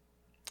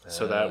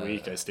 So that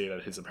week I stayed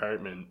at his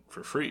apartment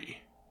for free.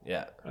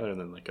 Yeah. Other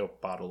than like a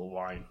bottle of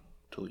wine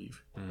to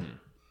leave. Mm-hmm.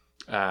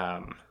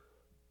 And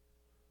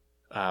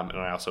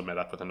I also met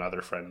up with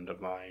another friend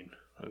of mine,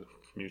 a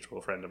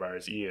mutual friend of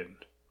ours, Ian.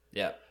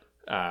 Yeah.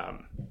 I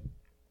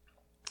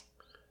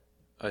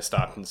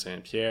stopped in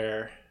Saint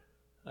Pierre,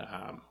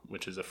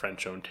 which is a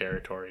French-owned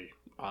territory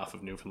off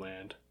of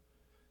Newfoundland.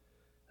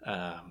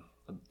 I'd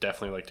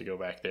definitely like to go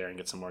back there and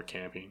get some more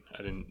camping.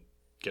 I didn't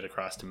get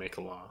across to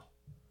Miquelon,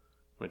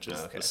 which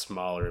is the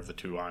smaller of the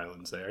two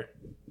islands there.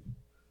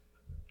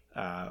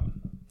 Then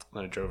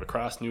I drove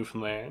across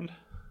Newfoundland.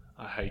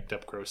 I hiked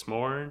up Gross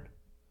Mourne.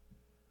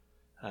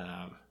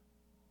 That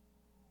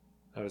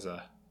was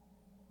a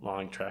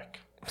long trek.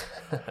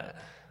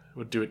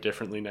 Would do it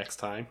differently next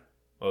time.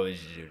 What would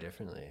you do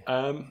differently?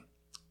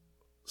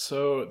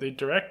 So they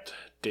direct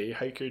day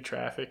hiker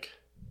traffic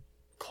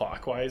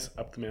clockwise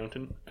up the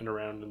mountain and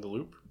around in the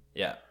loop.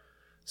 Yeah.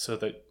 So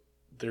that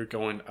they're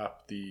going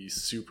up the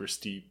super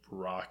steep,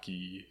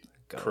 rocky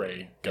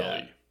gully.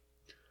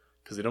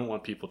 Because they don't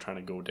want people trying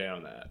to go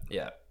down that.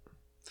 Yeah.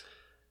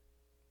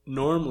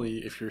 Normally,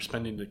 if you're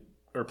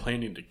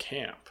planning to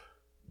camp,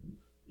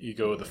 you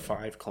go the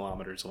 5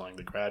 kilometers along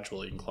the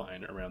gradual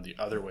incline around the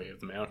other way of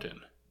the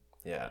mountain.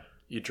 Yeah.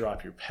 You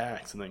drop your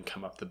packs and then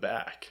come up the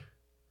back.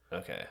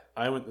 Okay.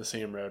 I went the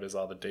same route as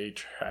all the day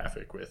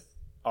traffic with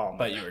all my...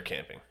 But you were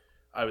camping.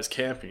 I was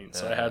camping,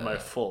 so I had my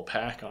full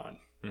pack on.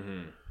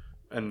 Mm-hmm.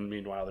 And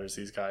meanwhile, there's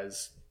these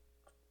guys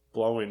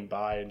blowing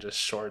by in just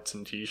shorts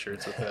and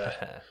t-shirts with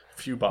a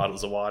few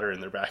bottles of water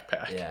in their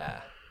backpack.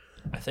 Yeah.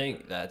 I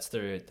think that's the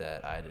route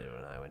that I did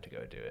when I went to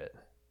go do it.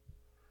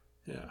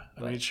 Yeah.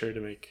 I made sure to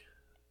make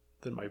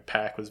that my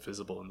pack was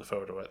visible in the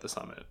photo at the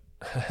summit.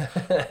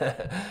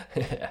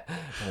 Yeah.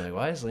 I'm like,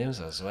 why is Liam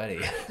so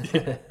sweaty?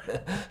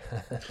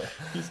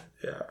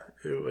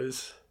 It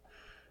was...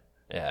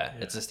 Yeah,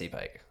 it's a steep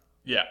hike.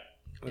 Yeah.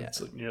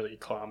 It's like nearly a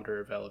kilometer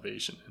of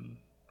elevation and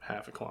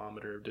half a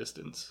kilometer of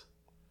distance.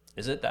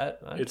 Is it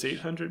that much? It's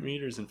 800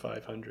 meters and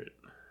 500.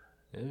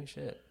 Oh,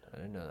 shit. I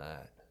didn't know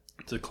that.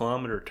 It's a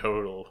kilometer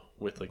total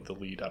with like the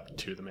lead up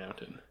to the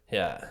mountain.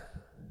 Yeah.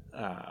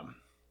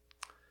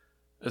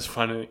 It's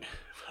funnily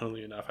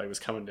enough, I was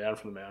coming down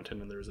from the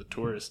mountain and there was a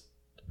tourist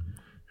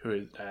who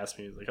had asked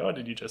me, like, oh,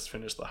 did you just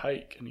finish the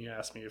hike? And he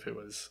asked me if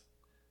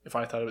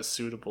I thought it was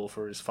suitable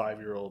for his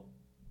 5-year-old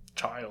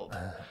child.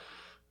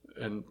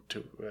 And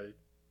I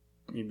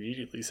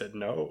immediately said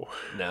no.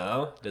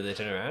 No? Did they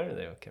turn around or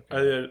they kept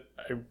going?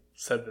 I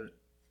said that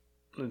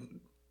it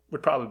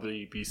would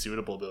probably be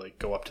suitable to like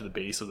go up to the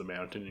base of the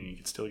mountain and you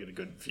could still get a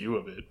good view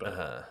of it,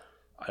 but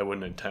I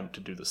wouldn't attempt to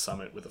do the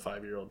summit with a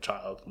 5-year-old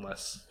child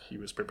unless he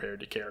was prepared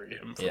to carry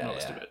him for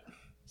most of it.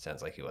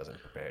 Sounds like he wasn't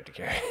prepared to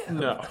carry him.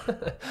 No.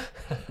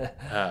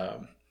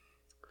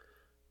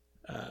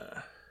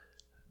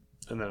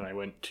 And then I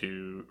went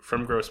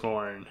from Gross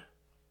Mourne,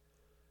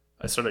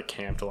 I sort of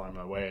camped along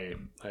my way.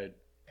 I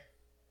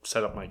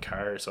set up my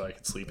car so I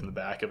could sleep in the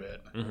back of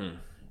it. Mm-hmm.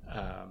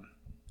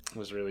 It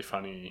was really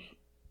funny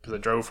because I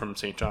drove from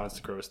St. John's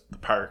to the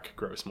park,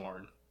 Gross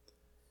Mourne,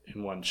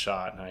 in one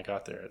shot, and I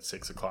got there at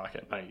 6 o'clock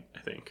at night, I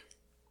think.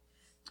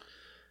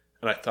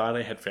 And I thought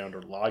I had found a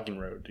logging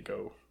road to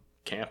go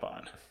camp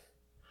on.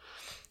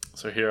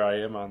 So here I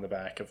am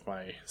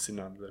sitting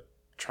on the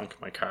trunk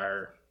of my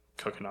car,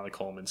 cooking on the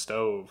Coleman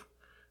stove,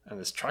 and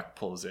this truck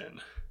pulls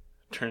in.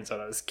 Turns out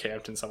I was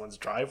camped in someone's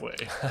driveway.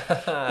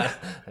 I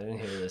didn't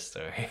hear this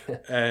story.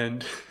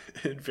 And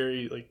in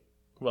very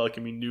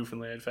welcoming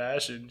Newfoundland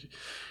fashion,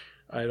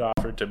 I'd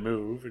offered to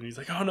move, and he's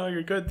like, "Oh no,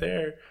 you're good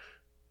there.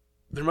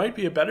 There might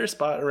be a better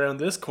spot around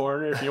this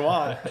corner if you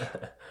want."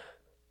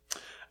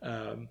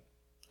 And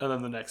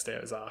then the next day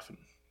I was off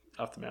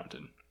the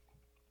mountain.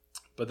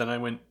 But then I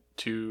went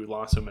to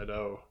L'Anse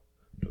Meadow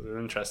because I was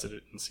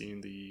interested in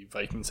seeing the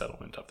Viking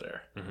settlement up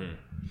there.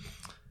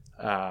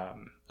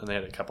 And they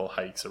had a couple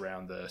hikes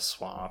around the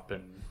swamp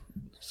and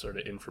sort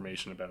of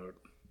information about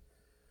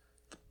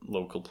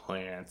local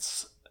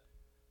plants,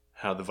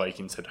 how the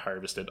Vikings had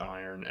harvested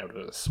iron out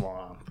of the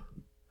swamp.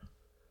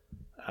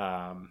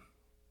 And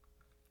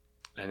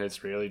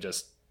it's really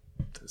just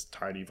this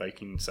tiny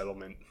Viking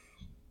settlement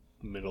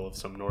in the middle of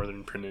some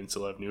northern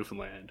peninsula of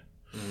Newfoundland.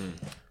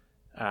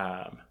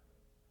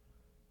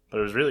 But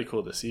it was really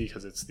cool to see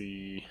because it's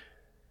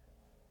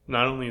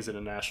not only is it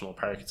a national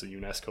park, it's a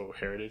UNESCO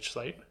heritage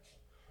site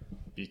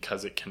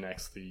because it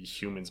connects the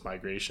humans'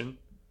 migration.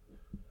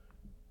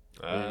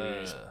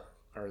 I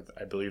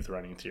believe the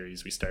running theory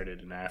is we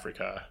started in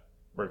Africa,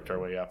 worked our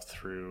way up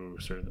through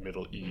sort of the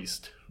Middle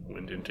East,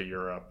 went into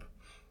Europe,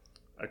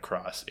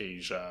 across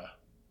Asia,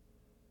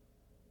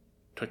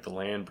 took the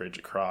land bridge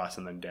across,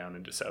 and then down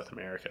into South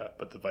America.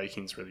 But the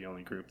Vikings were the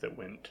only group that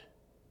went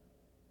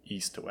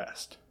east to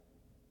west.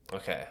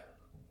 Okay.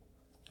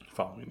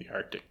 Following the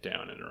Arctic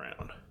down and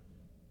around.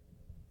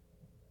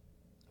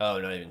 Oh,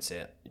 not even say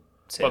it.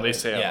 Well, they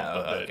sail.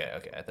 Yeah, okay.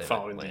 I thought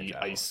following the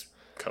ice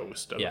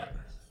coast. Yeah,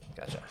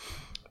 gotcha.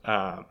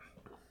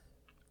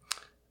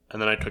 And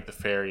then I took the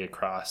ferry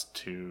across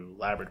to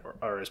Labrador,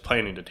 or I was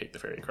planning to take the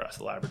ferry across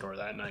to Labrador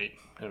that night,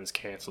 and it was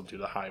canceled due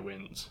to high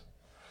winds.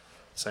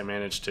 So I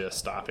managed to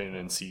stop in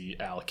and see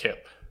Al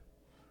Kipp.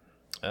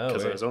 Oh,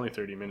 because I was only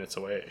 30 minutes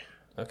away.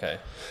 Okay.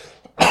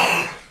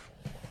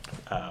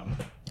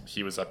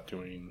 He was up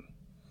doing,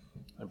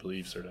 I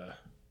believe, sort of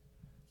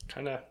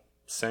kind of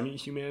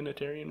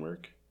semi-humanitarian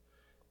work.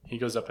 He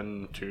goes up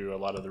into a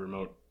lot of the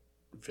remote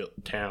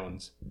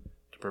towns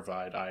to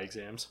provide eye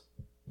exams.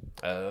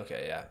 Oh,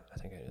 okay, yeah. I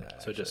think I knew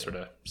that. So I just sort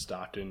of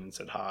stopped in and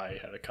said hi,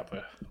 had a cup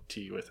of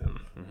tea with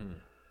him,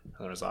 and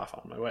I was off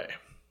on my way.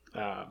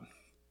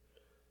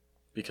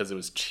 Because it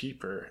was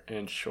cheaper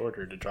and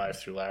shorter to drive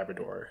through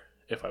Labrador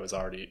if I was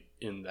already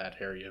in that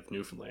area of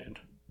Newfoundland,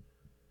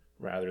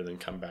 rather than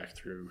come back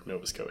through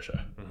Nova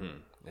Scotia.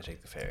 They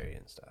take the ferry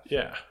and stuff.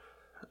 Yeah.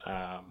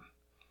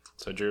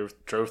 So I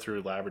drove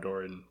through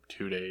Labrador in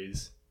 2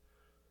 days.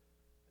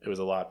 It was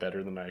a lot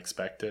better than I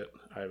expected.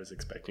 I was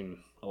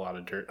expecting a lot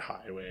of dirt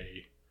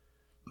highway.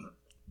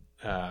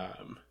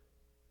 And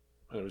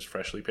it was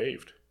freshly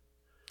paved.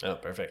 Oh,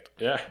 perfect.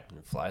 Yeah.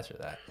 You fly through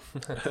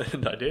that.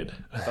 And I did.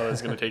 I thought it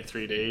was going to take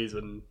 3 days,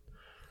 and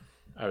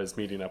I was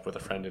meeting up with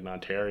a friend in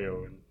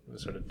Ontario, and I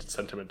sort of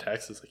sent him a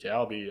text. It's like, yeah,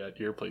 I'll be at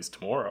your place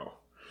tomorrow,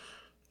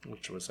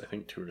 which was, I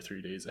think, 2 or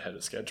 3 days ahead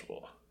of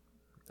schedule.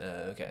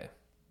 Okay.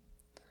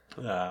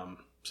 So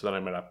then I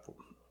met up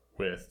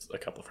with a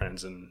couple of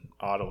friends in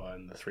Ottawa,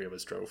 and the three of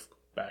us drove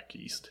back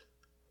east.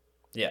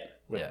 Yeah.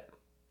 With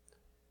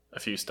a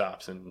few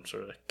stops in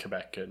sort of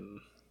Quebec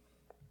and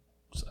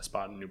a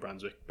spot in New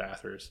Brunswick,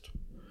 Bathurst.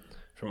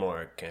 For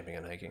more camping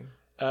and hiking?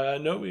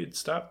 No, we'd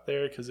stopped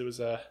there because it was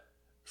a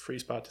free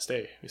spot to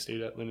stay. We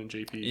stayed at Lynn and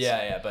JP's.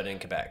 Yeah, but in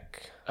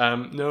Quebec.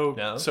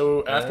 No.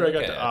 So after I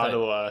got to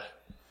Ottawa,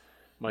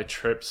 my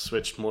trip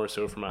switched more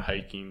so from a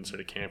hiking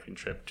sort of camping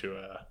trip to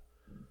a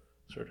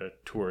sort of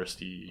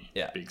touristy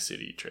big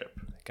city trip.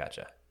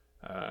 Gotcha.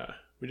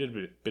 We did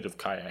a bit of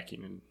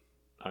kayaking in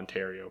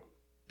Ontario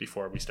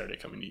before we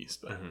started coming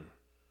east, but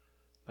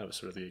that was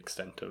sort of the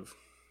extent of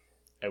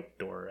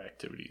outdoor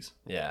activities.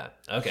 Yeah.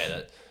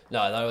 Okay. I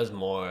thought it was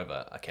more of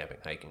a camping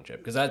hiking trip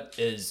because that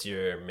is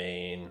your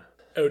main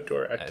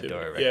outdoor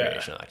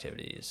recreational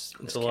activities.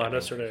 It's a lot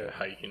of sort of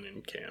hiking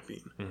and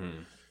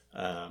camping.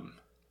 I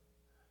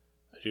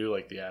do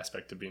like the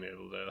aspect of being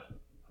able to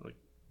like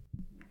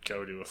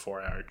go to a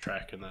 4-hour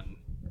trek and then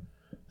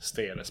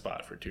stay at a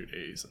spot for 2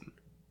 days, and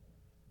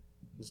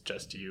it's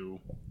just you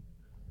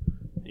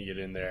get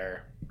in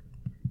there,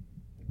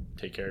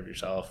 take care of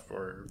yourself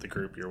or the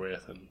group you're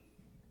with, and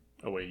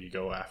away you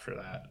go after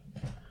that.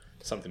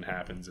 Something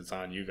happens, it's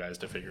on you guys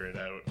to figure it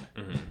out.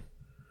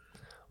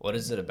 What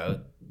is it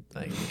about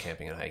like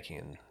camping and hiking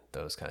and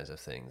those kinds of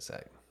things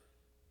that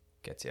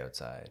gets you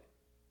outside?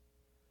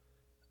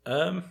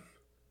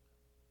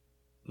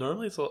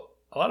 Normally it's a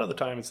lot of the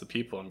time it's the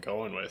people I'm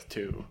going with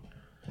too.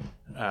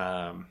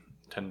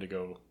 Tend to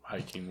go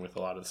hiking with a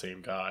lot of the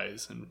same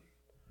guys, and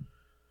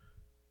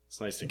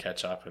it's nice to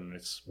catch up, and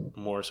it's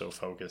more so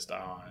focused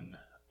on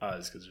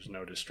us because there's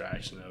no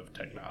distraction of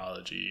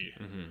technology,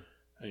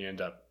 and you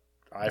end up,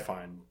 I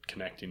find,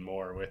 connecting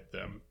more with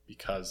them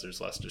because there's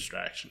less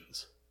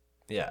distractions.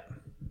 Yeah.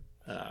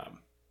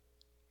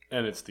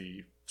 And it's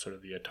the sort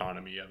of the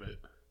autonomy of it,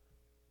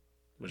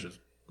 which is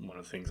one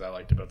of the things I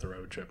liked about the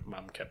road trip.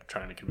 Mom kept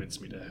trying to convince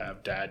me to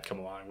have Dad come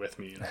along with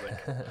me, and I was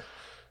like,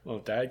 well,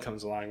 if Dad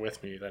comes along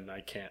with me, then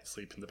I can't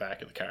sleep in the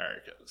back of the car.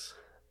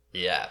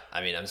 Yeah,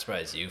 I mean, I'm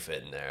surprised you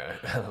fit in there,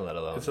 let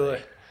alone. It's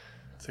a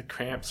It's a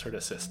cramped sort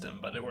of system,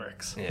 but it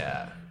works.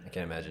 Yeah, I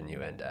can imagine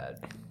you and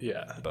Dad.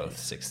 Yeah. Both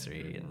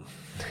 6'3" and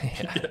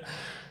yeah.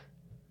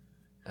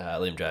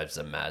 Liam drives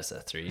a Mazda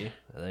 3,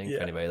 I think, for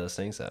anybody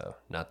listening, so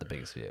not the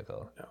biggest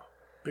vehicle. No.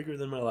 Bigger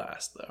than my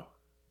last, though.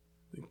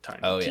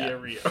 Tiny Kia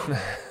Rio.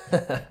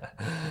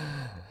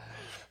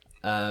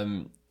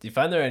 Do you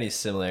find there are any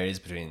similarities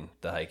between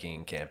the hiking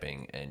and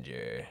camping and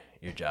your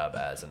job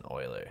as an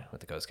oiler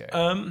with the Coast Guard?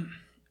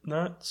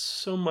 Not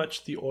so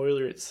much the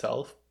oiler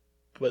itself,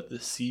 but the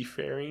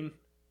seafaring.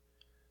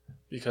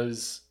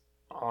 Because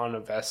on a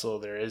vessel,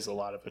 there is a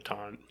lot of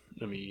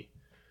autonomy.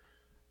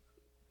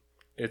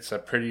 It's a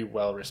pretty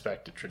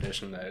well-respected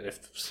tradition that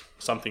if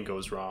something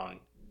goes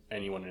wrong,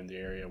 anyone in the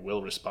area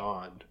will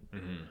respond.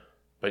 Mm-hmm.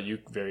 But you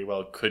very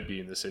well could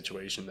be in the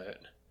situation that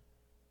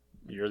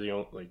you're the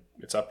only, like,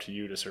 it's up to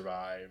you to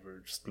survive or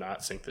just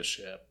not sink the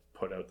ship,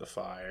 put out the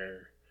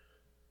fire.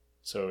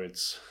 So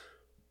it's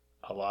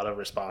a lot of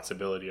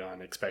responsibility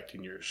on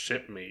expecting your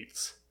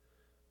shipmates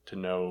to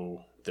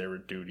know their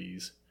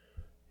duties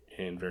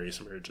in various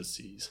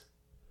emergencies.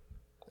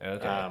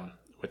 Okay.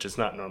 Which is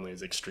not normally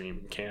as extreme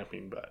in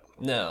camping, but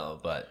no,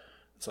 but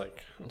it's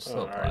like,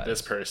 all right,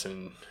 this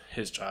person,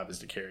 his job is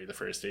to carry the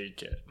first aid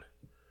kit,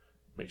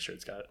 make sure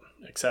it's got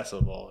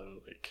accessible, and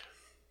like,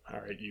 all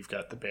right, you've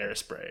got the bear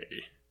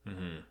spray.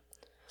 Mm-hmm.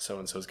 So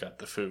and so's got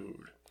the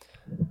food.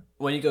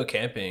 When you go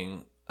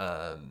camping,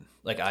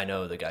 like I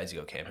know the guys you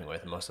go camping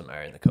with, most of them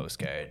are in the Coast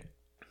Guard.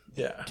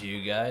 Yeah. Do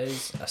you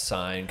guys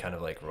assign kind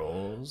of like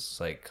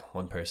roles? Like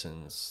one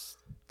person's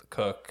the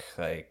cook,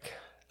 like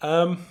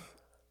I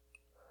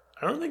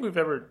don't think we've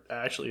ever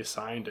actually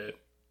assigned it.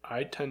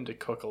 I tend to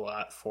cook a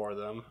lot for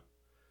them.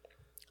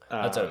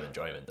 That's out of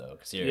enjoyment, though.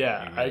 Cause you really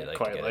I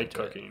quite like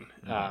cooking.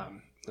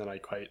 And I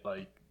quite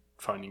like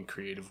finding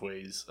creative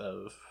ways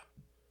of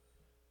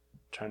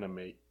trying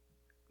to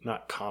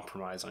not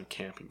compromise on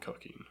camping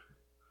cooking.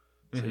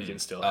 So you can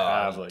still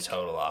have like...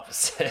 total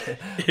opposite.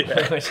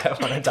 Which I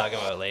want to talk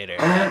about later.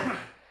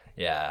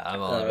 Yeah,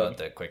 I'm all about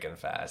the quick and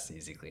fast,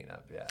 easy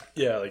cleanup. Yeah.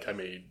 Yeah, like I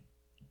made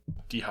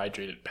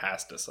dehydrated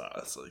pasta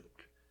sauce, like...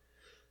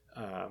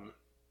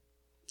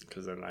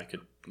 because then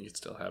you'd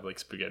still have like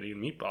spaghetti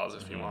and meatballs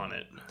if you want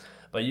it.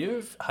 But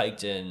you've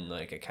hiked in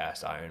like a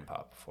cast iron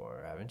pot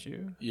before, haven't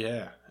you?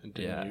 Yeah, and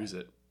didn't use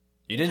it.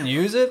 You didn't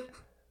use it?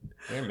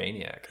 You're a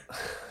maniac.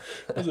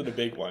 It wasn't a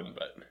big one,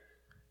 but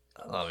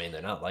I mean,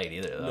 they're not light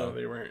either, though. No,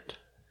 they weren't.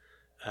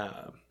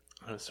 I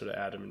was sort of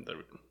adamant that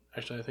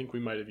actually I think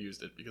we might have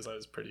used it because I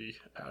was pretty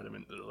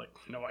adamant that like,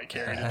 no, I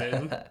carried it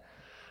in.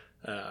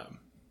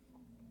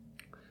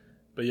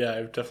 But yeah,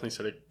 I've definitely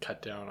sort of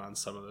cut down on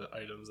some of the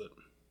items that,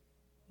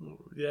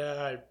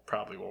 yeah, I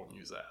probably won't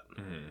use that.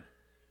 Mm-hmm.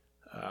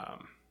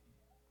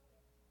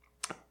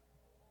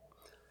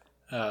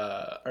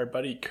 Our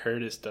buddy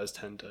Curtis does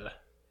tend to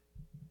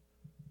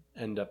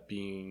end up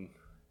being,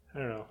 I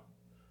don't know,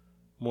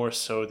 more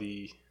so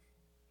the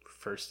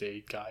first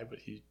aid guy, but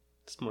he's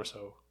more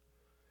so,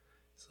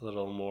 it's a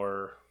little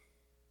more,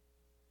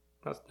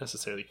 not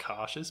necessarily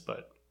cautious,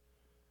 but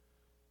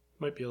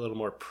might be a little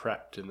more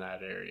prepped in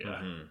that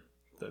area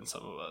than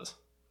some of us.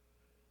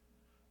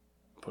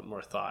 Put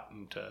more thought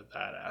into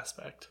that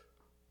aspect.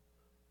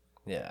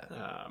 Yeah.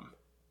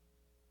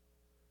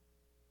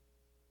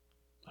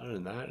 Other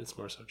than that, it's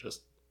more so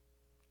just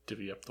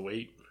divvy up the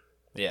weight.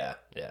 Yeah.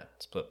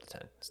 Split up the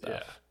tent stuff.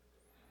 Yeah.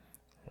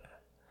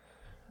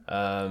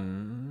 I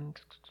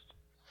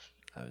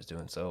was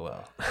doing so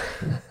well.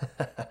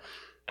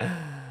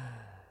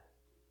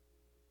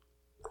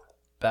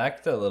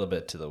 Back a little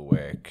bit to the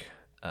work.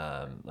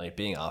 Like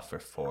being off for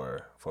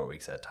four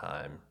weeks at a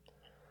time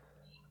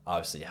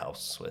obviously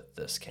helps with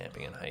this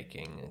camping and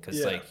hiking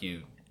because like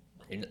you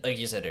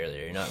said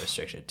earlier, you're not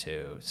restricted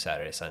to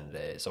Saturday,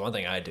 Sunday. So one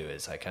thing I do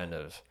is I kind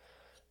of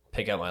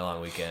pick out my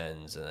long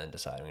weekends and then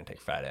decide I'm gonna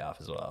take Friday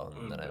off as well,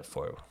 and then I have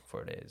four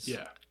days.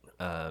 Yeah.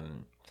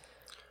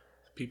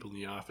 People in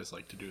the office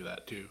like to do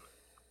that too.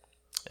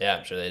 Yeah,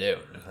 I'm sure they do.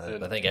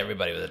 I think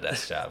everybody with a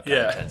desk job kind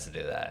of tends to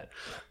do that.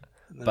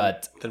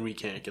 But then we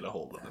can't get a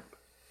hold of them.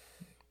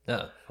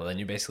 No. Well, then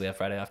you basically have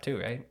Friday off too,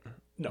 right?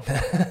 No.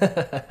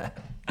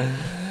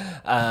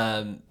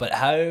 But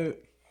how...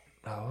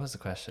 Oh, what was the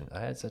question? I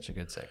had such a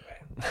good segue.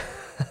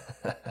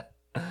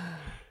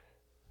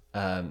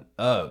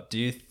 Do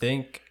you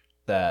think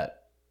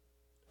that,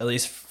 at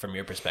least from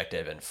your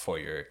perspective and for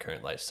your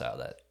current lifestyle,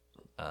 that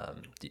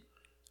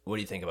what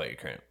do you think about your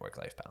current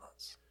work-life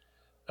balance?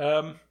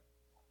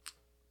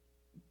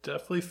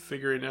 Definitely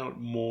figuring out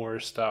more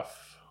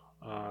stuff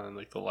on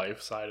like the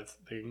life side of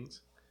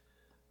things.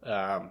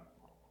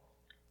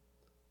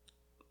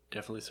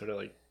 Definitely sort of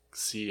like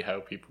see how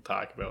people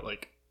talk about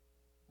like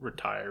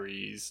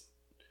retirees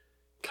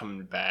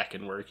coming back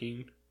and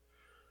working.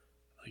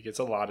 Like it's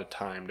a lot of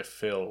time to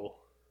fill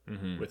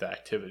with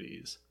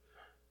activities,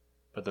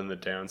 but then the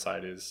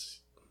downside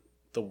is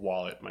the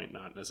wallet might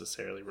not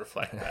necessarily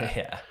reflect that.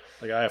 Yeah.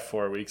 Like I have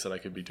 4 weeks that I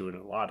could be doing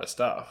a lot of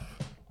stuff,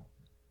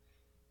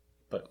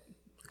 but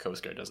the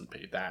Coast Guard doesn't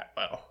pay that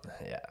well.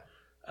 Yeah.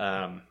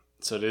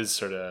 So it is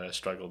sort of a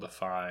struggle to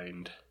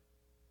find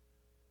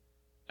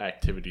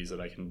activities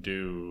that I can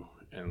do,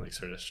 and like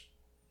sort of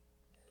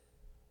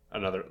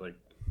another like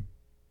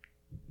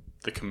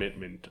the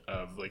commitment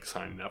of like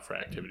signing up for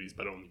activities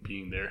but only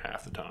being there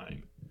half the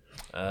time.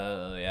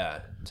 Yeah.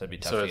 So it'd be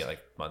tough to get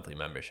like monthly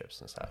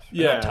memberships and stuff.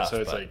 Yeah, tough,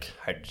 so it's like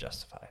hard to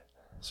justify.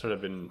 Sort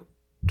of been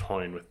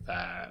toying with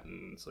that,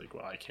 and it's like,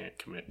 well, I can't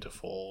commit to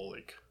full,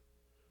 like,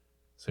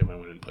 say if I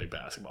went and played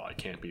basketball, I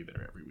can't be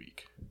there every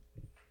week.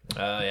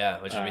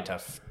 Yeah, which would be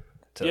tough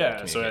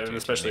to so and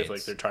especially if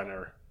like they're trying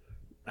to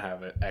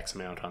have an X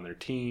amount on their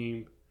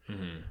team,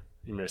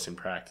 you're missing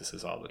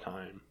practices all the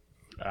time,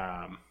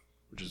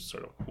 which is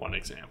sort of one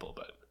example,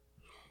 but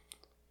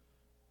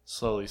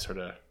slowly sort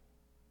of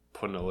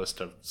putting a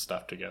list of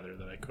stuff together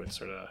that I could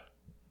sort of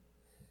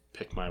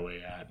pick my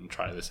way at and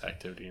try this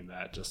activity and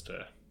that, just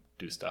to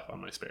do stuff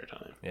on my spare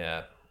time.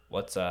 Yeah.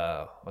 What's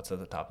at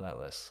the top of that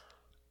list?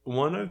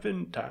 One I've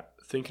been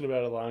thinking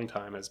about a long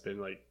time has been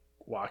like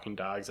walking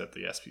dogs at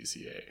the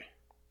SPCA.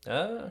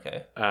 Oh,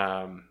 okay.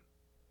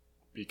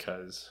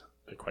 Because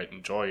I quite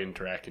enjoy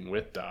interacting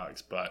with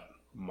dogs, but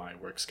my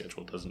work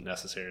schedule doesn't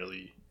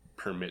necessarily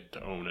permit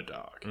to own a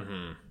dog.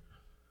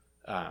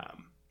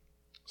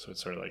 So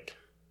it's sort of like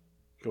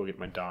go get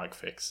my dog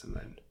fix and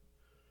then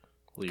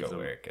leave them.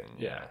 Work and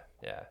yeah.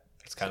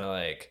 It's kind of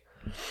like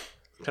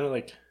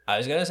I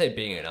was gonna say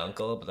being an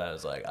uncle, but then I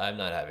was like, I'm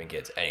not having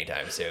kids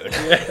anytime soon.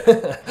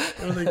 I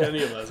don't think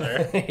any of us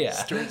are. Yeah,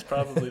 Stuart's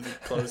probably the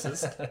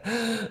closest.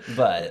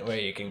 But where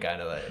you can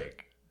kind of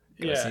like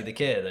go see the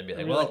kid and be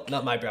like, well,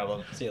 not my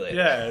problem. See you later.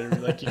 Yeah,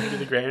 like you can be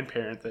the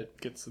grandparent that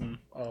gets them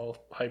all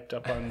hyped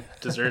up on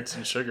desserts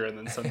and sugar and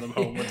then send them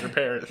home with their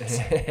parents.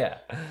 Yeah.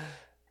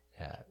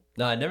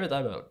 No, I never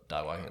thought about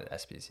dog walking at the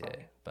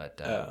SPCA, but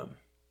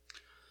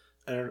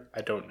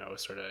I don't know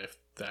sort of if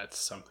that's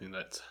something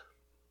that's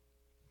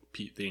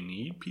they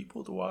need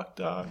people to walk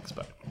dogs,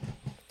 but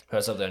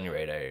put something on your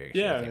radar.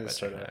 Yeah,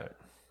 sort of.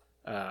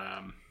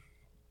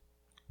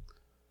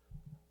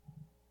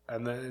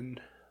 And then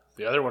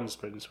the other one's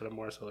been sort of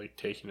more so like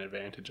taking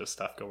advantage of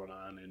stuff going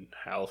on in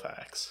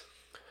Halifax,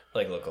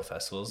 like local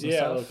festivals. And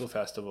local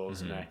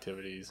festivals and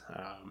activities.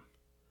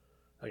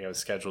 Like I was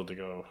supposed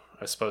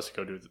to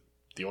go to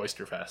the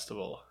Oyster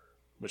Festival,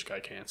 which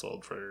got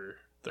canceled for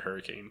the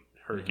Hurricane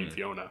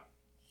Fiona.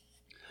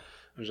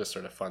 It was just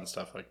sort of fun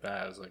stuff like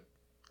that. It was like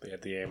they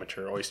had the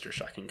amateur oyster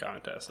shucking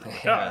contest. And I'm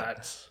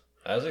like,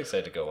 I was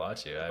excited to go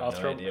watch you. I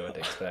have no idea what to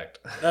expect.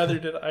 Neither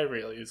did I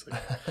really. It's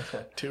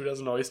like 2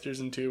 dozen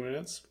oysters in 2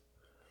 minutes.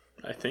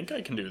 I think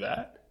I can do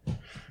that.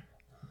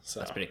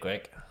 So that's pretty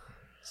quick.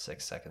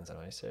 6 seconds an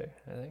oyster,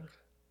 I think.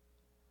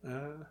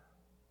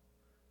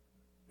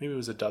 Maybe it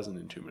was a dozen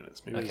in 2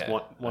 minutes. Maybe it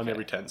was one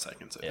every 10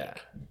 seconds, I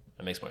think.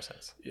 That makes more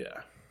sense.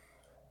 Yeah.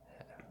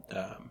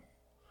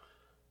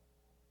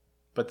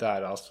 But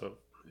that also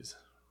is...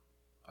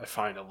 I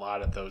find a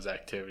lot of those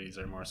activities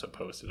are more so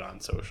posted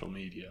on social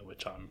media,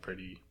 which I'm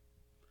pretty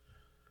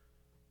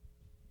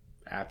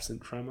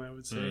absent from, I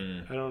would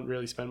say. I don't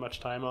really spend much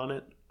time on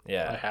it.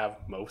 Yeah. I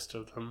have most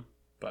of them,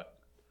 but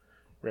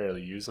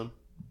rarely use them.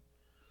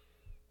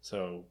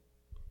 So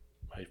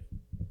I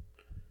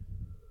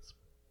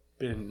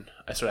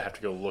sort of have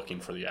to go looking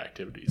for the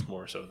activities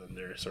more so than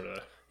they're sort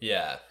of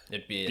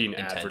it'd be being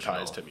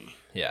advertised to me.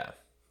 Yeah.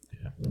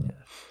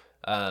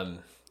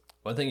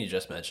 One thing you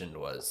just mentioned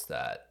was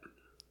that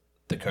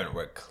the current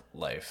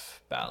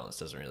work-life balance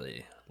doesn't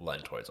really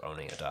lend towards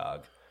owning a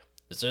dog.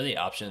 Is there the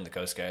option in the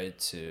Coast Guard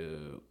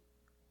to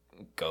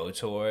go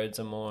towards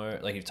a more,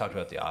 like you've talked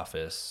about the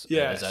office?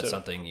 Yeah. Is that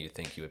something you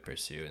think you would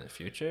pursue in the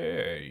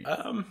future?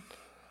 Or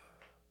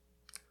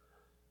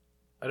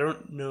I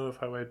don't know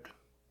if I would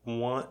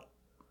want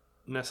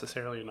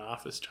necessarily an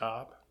office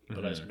job,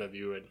 but I sort of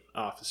view an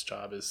office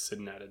job as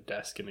sitting at a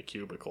desk in a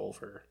cubicle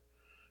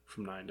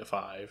from 9 to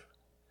 5.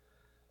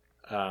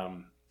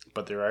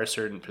 But there are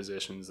certain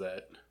positions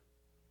that,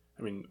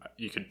 I mean,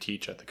 you could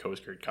teach at the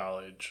Coast Guard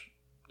College.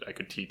 I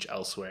could teach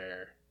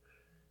elsewhere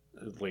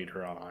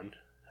later on.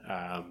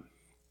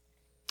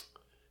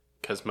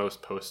 Because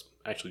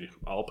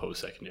all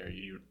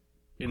post-secondary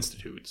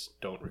institutes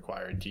don't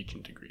require a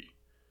teaching degree.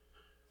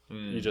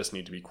 You just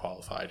need to be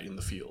qualified in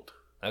the field.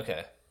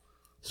 Okay.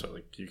 So,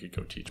 like, you could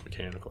go teach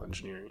mechanical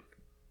engineering.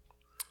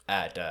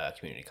 At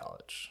community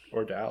college.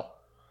 Or DAL.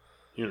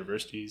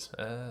 Universities.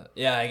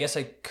 Yeah, I guess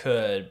I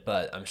could,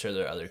 but I'm sure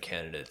there are other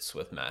candidates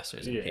with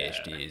masters and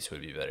PhDs who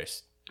would be better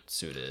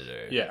suited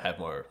or have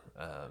more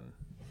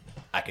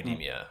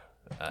academia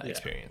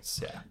experience.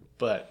 Yeah.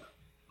 But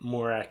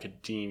more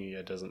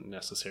academia doesn't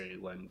necessarily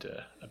lend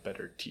to a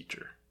better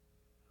teacher.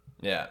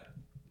 Yeah.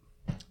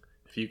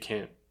 If you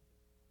can't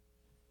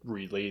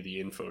relay the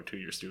info to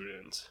your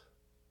students,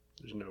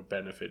 there's no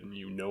benefit in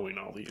you knowing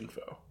all the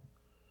info.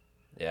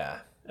 Yeah.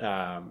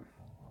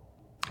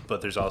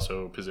 But there's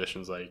also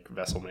positions like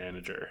vessel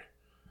manager,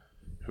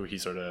 who he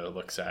sort of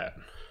looks at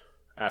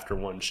after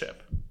one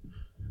ship.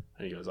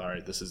 And he goes, all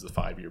right, this is the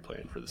 5-year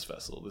plan for this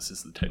vessel. This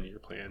is the 10-year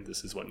plan.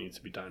 This is what needs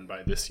to be done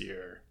by this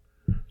year.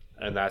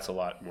 And that's a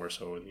lot more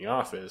so in the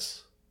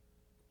office.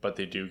 But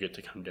they do get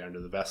to come down to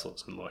the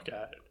vessels and look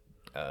at it.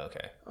 Oh,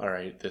 okay. All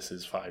right, this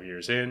is 5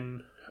 years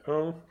in.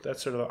 Oh,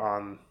 that's sort of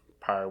on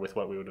par with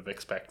what we would have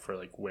expect for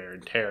like wear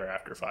and tear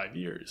after 5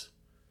 years.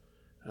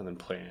 And then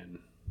plan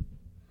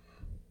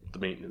the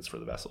maintenance for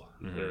the vessel,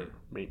 their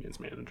maintenance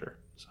manager.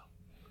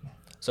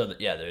 So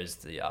there's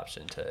the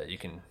option to you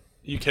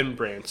can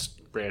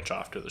branch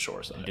off to the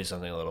shore side. Do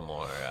something a little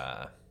more,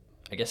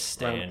 I guess,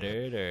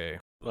 standard or.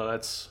 Well,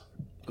 it's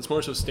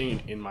more so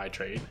staying in my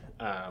trade.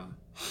 I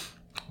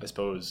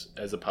suppose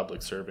as a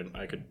public servant,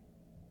 I could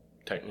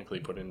technically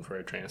put in for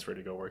a transfer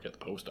to go work at the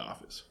post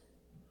office.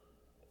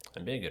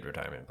 That'd be a good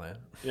retirement plan.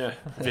 Yeah,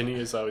 Vinny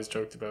has always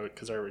joked about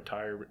because our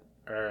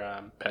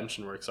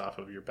pension works off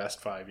of your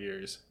best 5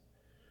 years.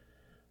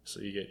 So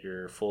you get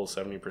your full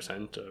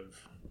 70%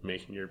 of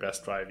making your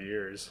best 5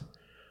 years,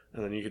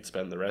 and then you could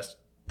spend the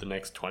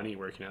next 20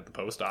 working at the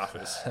post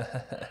office,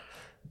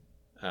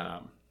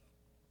 and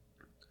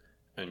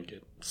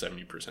get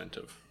 70%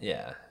 of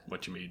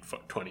what you made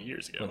 20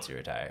 years ago once you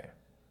retire.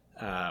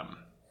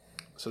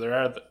 So there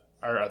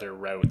are other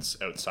routes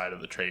outside of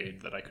the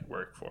trade that I could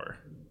work for,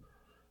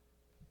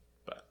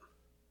 but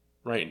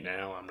right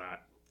now I'm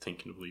not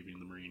thinking of leaving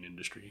the marine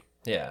industry.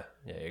 Yeah,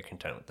 you're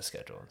content with the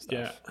schedule and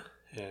stuff.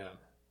 Yeah.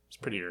 It's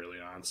pretty early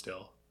on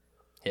still.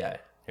 Yeah,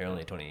 you're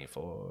only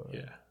 24.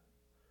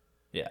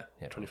 Yeah,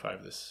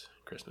 25 this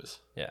Christmas.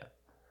 Yeah.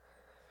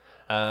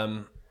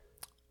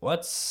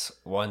 What's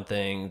one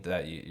thing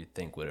that you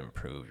think would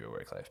improve your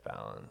work-life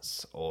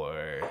balance,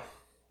 or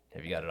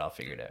have you got it all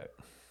figured out?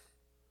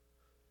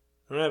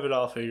 I don't have it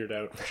all figured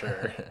out for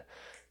sure.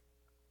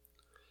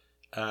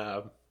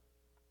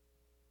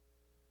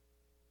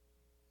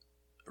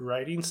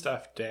 Writing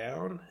stuff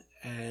down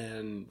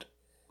and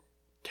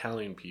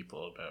telling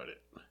people about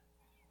it.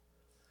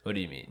 What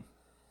do you mean?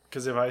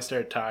 Because if I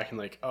start talking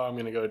like, oh, I'm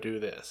going to go do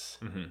this,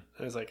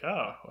 it's like,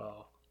 oh,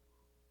 well,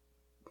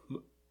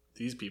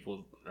 these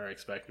people are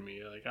expecting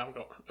me. Like, I've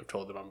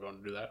told them I'm going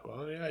to do that.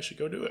 Well, yeah, I should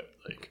go do it.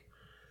 Like,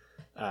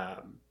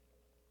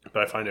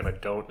 but I find if I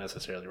don't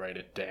necessarily write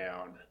it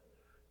down,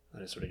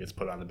 then it sort of gets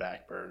put on the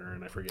back burner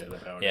and I forget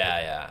about it.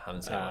 Yeah, I'm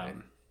the same way.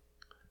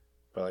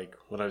 But like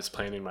when I was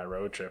planning my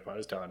road trip, I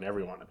was telling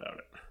everyone about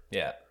it.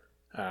 Yeah.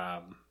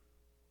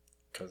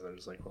 Because I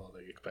was like, well,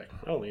 they expect,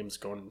 oh, Liam's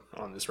going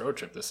on this road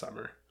trip this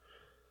summer.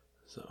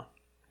 So,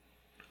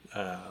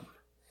 but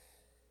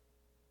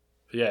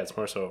yeah, it's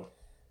more so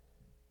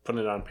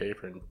putting it on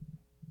paper and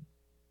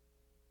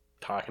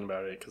talking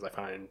about it, because I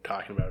find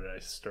talking about it, I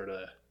sort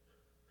of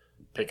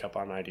pick up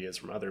on ideas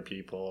from other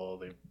people.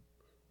 They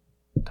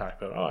talk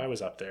about, oh, I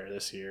was up there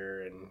this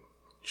year and you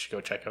should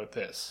go check out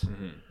this.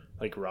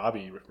 Like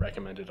Robbie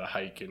recommended a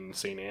hike in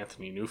St.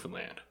 Anthony,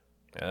 Newfoundland.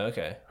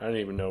 Okay. I didn't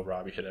even know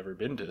Robbie had ever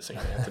been to St.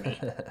 Anthony.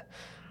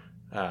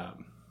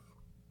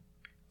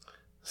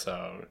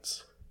 So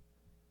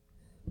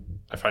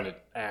I find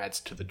it adds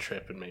to the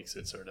trip and makes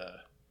it sort of,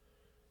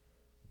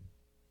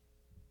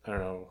 I don't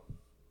know,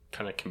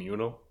 kind of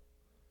communal.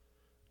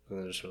 And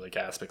then there's sort of like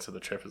aspects of the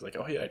trip is like,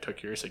 oh yeah, I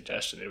took your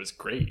suggestion. It was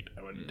great.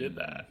 I went and did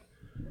that.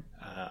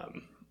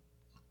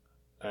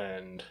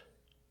 And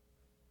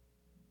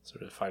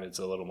sort of find it's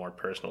a little more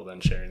personal than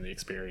sharing the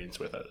experience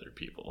with other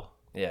people.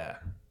 Yeah.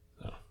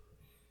 So.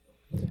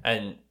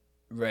 And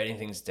writing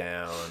things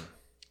down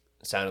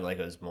sounded like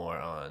it was more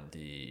on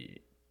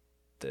the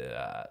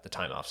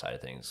time off side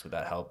of things. Would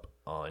that help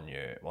on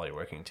while you're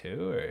working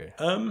too, or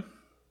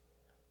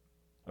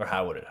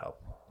how would it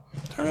help?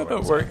 I don't know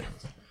about work.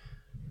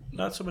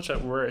 Not so much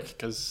at work,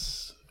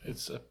 because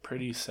it's a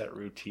pretty set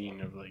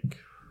routine of like,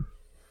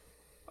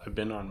 I've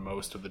been on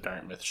most of the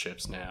Dartmouth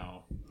ships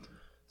now,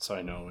 so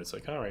I know it's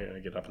like, all right, I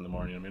get up in the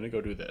morning, I'm going to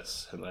go do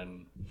this, and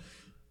then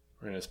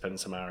we're going to spend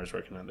some hours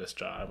working on this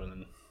job, and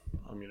then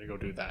I'm going to go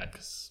do that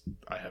because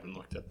I haven't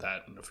looked at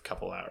that in a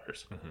couple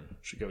hours.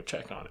 Should go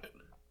check on it.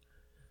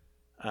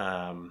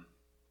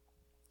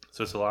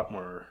 So it's a lot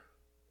more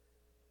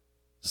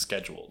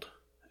scheduled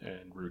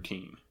and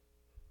routine.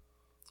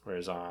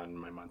 Whereas on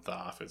my month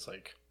off, it's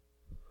like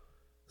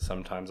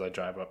sometimes I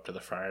drive up to the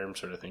farm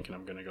sort of thinking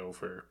I'm going to go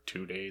for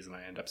 2 days and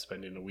I end up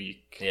spending a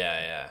week.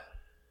 Yeah.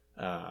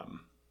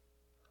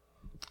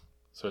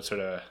 So it's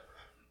sort of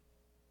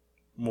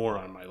more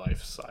on my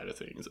life side of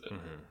things.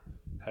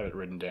 Have it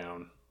written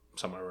down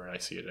somewhere where I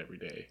see it every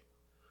day.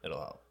 It'll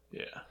help.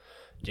 Yeah.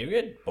 Do you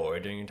get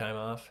bored during your time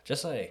off?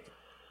 Just like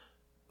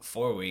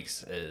 4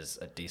 weeks is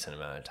a decent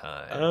amount of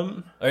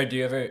time. Or do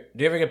you ever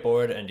get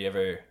bored, and do you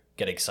ever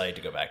get excited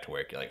to go back to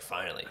work? You're like,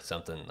 finally,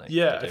 something like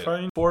I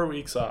find 4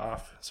 weeks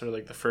off. Sort of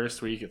like the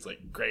first week, it's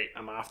like, great,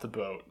 I'm off the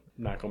boat.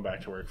 I'm not going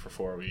back to work for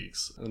 4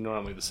 weeks. And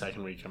normally the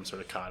second week, I'm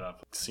sort of caught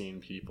up seeing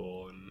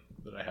people and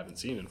that I haven't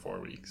seen in 4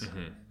 weeks.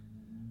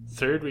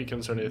 Third week,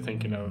 I'm sort of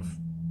thinking of,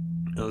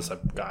 unless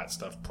I've got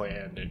stuff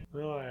planned, and,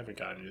 well, I haven't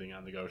got anything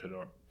on the go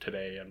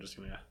today. I'm just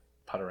going to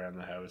putt around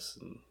the house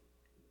and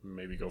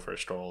maybe go for a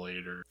stroll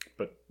later.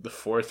 But the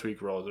fourth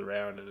week rolls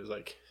around and it's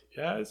like,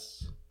 yeah, I'm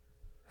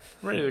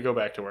ready to go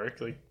back to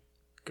work. Like,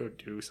 go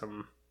do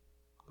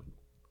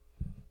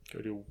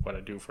what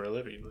I do for a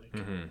living. Like,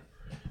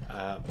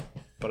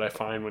 but I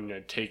find when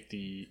I take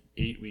the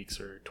 8 weeks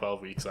or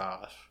 12 weeks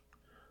off,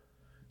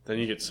 then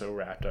you get so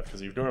wrapped up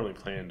because you've normally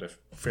planned a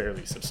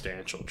fairly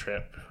substantial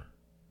trip.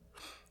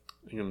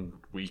 And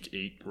week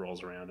 8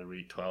 rolls around and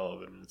week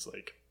 12, and it's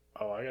like,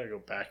 oh, I gotta go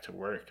back to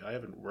work. I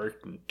haven't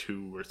worked in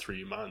 2 or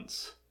 3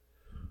 months.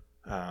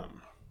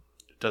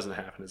 It doesn't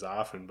happen as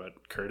often,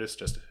 but Curtis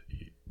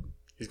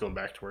he's going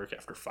back to work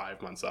after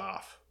 5 months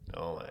off.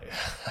 Oh my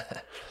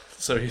god!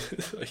 So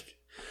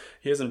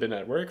he hasn't been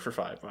at work for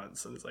 5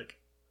 months, and it's like,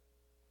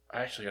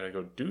 I actually gotta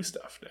go do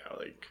stuff now.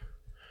 Like,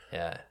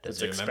 yeah, does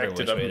he remember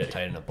which way to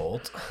tighten a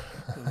bolt?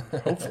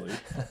 Hopefully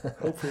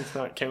it's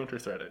not counter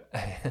threaded.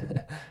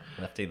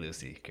 Lefty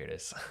loosey,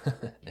 Curtis,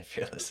 if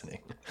you're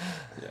listening.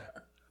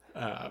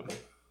 Yeah.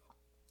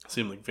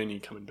 Seemed like Vinny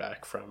coming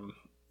back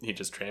he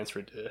just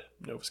transferred to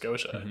Nova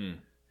Scotia. Mm-hmm.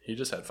 He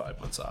just had 5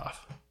 months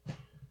off.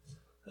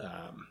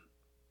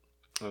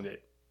 And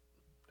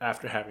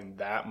after having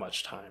that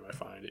much time, I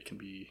find it can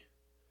be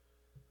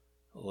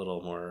a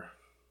little more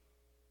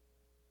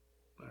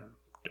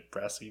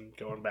depressing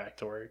going back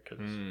to work.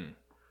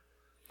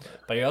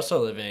 But you're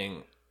also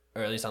living,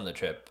 or at least on the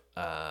trip,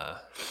 I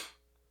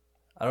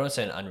don't want to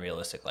say an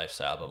unrealistic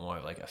lifestyle, but more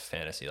of like a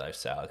fantasy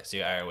lifestyle, because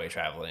you are away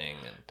traveling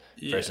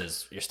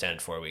versus you're staying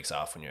 4 weeks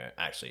off when you're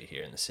actually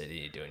here in the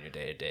city doing your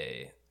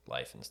day-to-day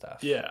life and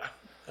stuff. Yeah.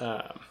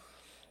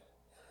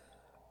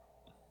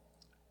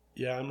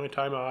 Yeah, on my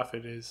time off,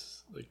 it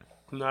is like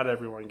not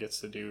everyone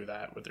gets to do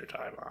that with their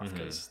time off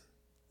because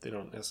they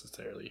don't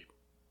necessarily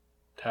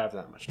have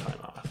that much time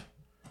off.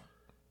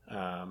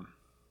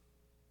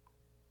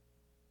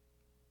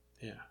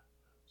 Yeah.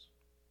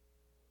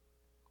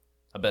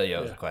 I bet you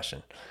have a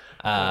question.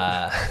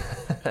 I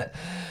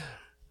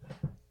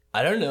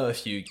don't know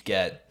if you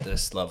get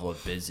this level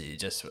of busy,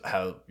 just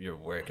how your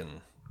work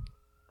and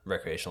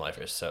recreational life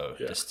are so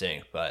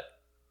distinct, but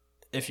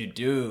if you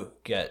do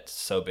get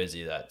so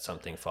busy that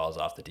something falls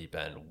off the deep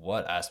end,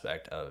 what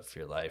aspect of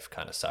your life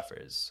kind of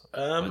suffers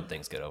when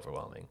things get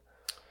overwhelming?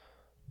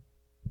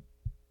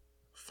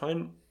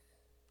 Find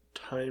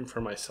time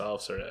for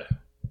myself, sort of.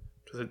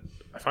 Because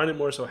I find it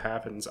more so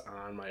happens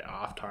on my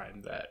off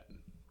time that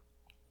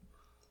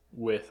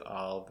with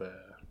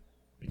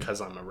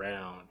because I'm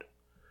around,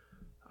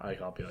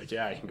 I'll be like,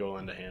 yeah, I can go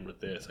lend a hand with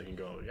this. I can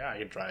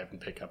drive and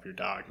pick up your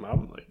dog,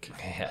 Mom. Like,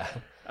 yeah.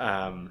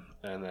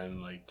 And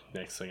then like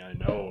next thing I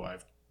know,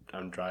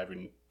 I'm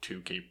driving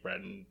to Cape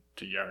Breton,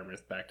 to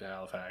Yarmouth, back to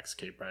Halifax,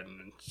 Cape Breton,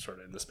 and sort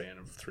of in the span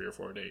of 3 or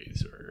 4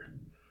 days, or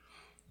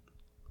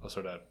I'll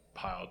sort of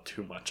pile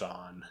too much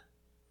on.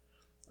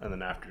 And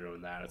then after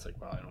doing that, it's like,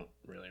 well, I don't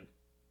really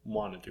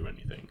want to do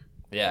anything.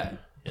 Yeah.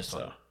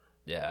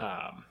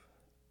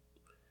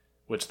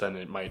 Which then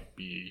it might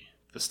be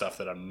the stuff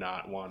that I'm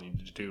not wanting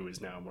to do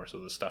is now more so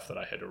the stuff that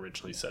I had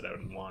originally set out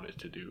and wanted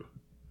to do.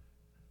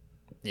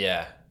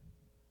 Yeah.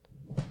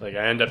 Like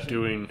I end up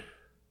doing,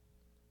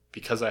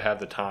 because I have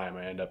the time,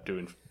 I end up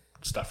doing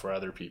stuff for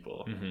other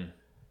people. Mm-hmm.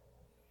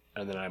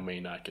 And then I may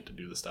not get to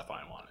do the stuff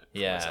I wanted for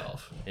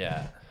myself.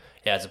 Yeah.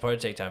 Yeah, it's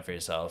important to take time for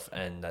yourself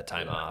and that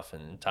time off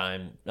and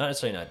time, not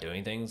necessarily not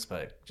doing things,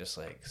 but just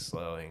like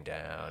slowing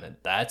down. And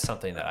that's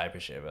something that I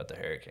appreciate about the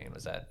hurricane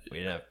was that we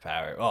didn't have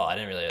power. Well, I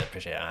didn't really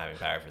appreciate not having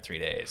power for 3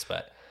 days,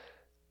 but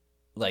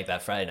like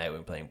that Friday night when we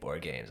were playing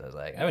board games, I was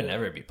like, I would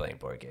never be playing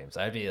board games.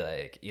 I'd be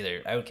like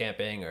either out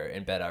camping or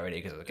in bed already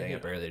because I was getting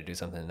up early to do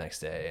something the next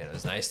day. And it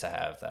was nice to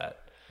have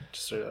that.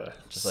 Just sort of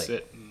just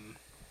sit and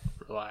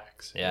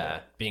relax.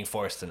 Yeah, being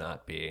forced to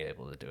not be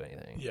able to do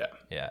anything. Yeah,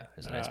 it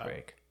was a nice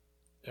break.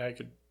 Yeah, I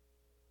could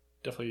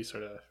definitely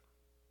sort of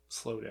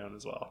slow down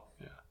as well.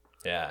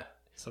 Yeah.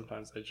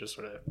 Sometimes I just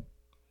sort of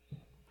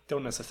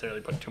don't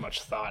necessarily put too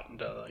much thought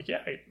into like,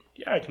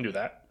 I can do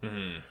that.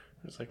 Mm-hmm.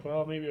 It's like,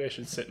 well, maybe I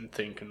should sit and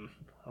think, and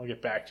I'll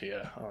get back to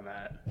you on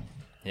that.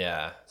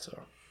 Yeah. So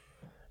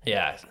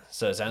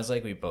it sounds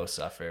like we both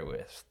suffer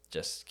with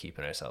just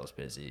keeping ourselves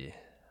busy.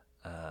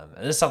 And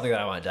this is something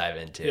that I want to dive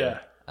into.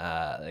 Yeah.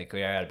 Like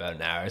we are at about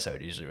an hour, so I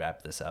would usually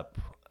wrap this up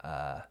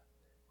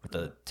with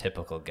the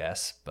typical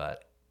guest,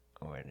 but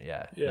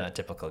not a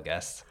typical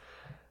guest.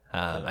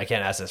 I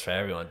can't ask this for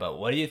everyone, but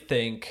what do you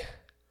think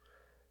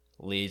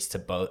leads to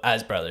both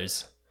as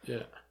brothers?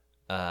 Yeah.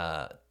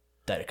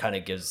 That kind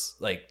of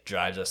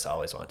drives us to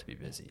always want to be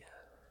busy.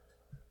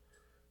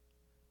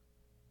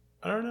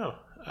 I don't know.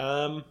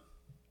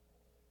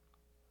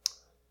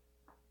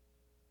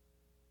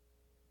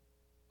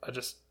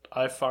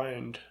 I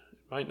find it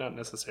might not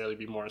necessarily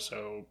be more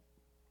so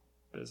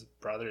as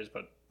brothers,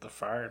 but the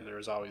farm, there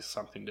was always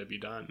something to be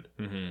done.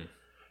 Mm-hmm.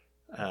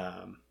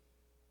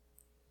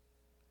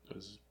 It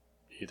was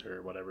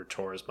either whatever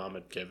chores Mom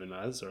had given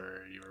us,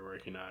 or you were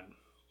working on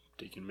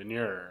digging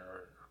manure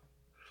or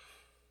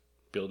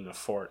building a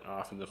fort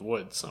off in the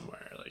woods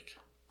somewhere. Like,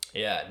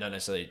 yeah, not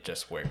necessarily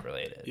just work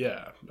related.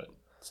 Yeah, but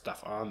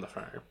stuff on the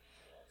farm.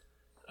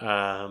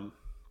 And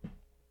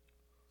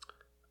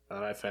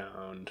I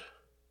found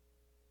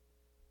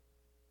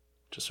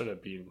just sort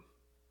of being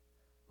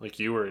like,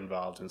 you were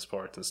involved in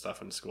sports and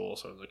stuff in school,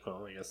 so I was like,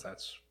 well, I guess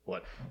that's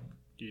what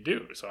you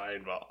do. So I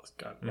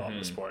got involved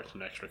in sports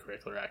and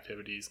extracurricular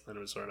activities, and it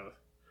was sort of,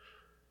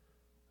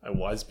 I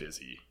was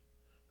busy.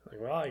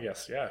 Like, well, I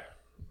guess, yeah,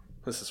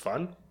 this is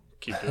fun.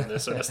 Keep doing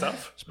this sort of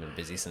stuff. Just been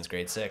busy since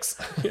grade 6.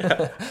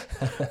 Yeah.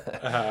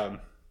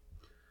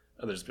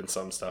 And there's been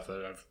some stuff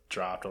that I've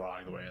dropped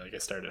along the way. Like I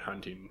started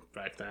hunting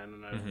back then,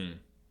 and I've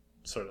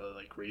sort of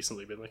like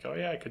recently been like, oh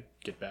yeah, I could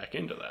get back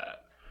into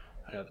that.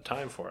 I got the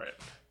time for it.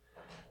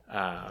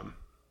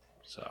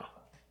 So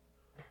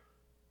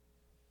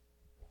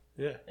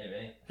yeah. Hey,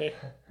 man. Hey.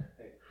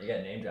 You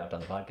got name dropped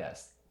on the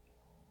podcast.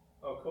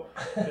 Oh, cool.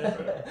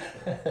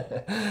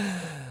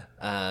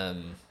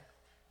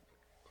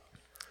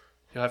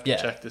 You'll have to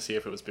check to see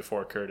if it was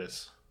before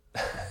Curtis.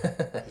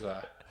 If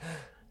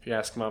you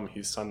ask Mom,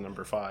 he's son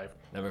number 5.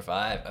 Number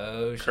 5.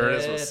 Oh, shit.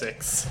 Curtis was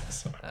 6.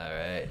 So. All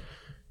right.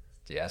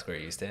 Do you ask where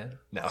you stand?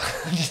 No.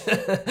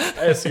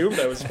 I assumed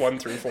I was 1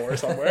 through 4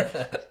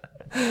 somewhere.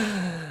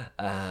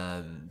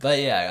 But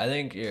yeah, I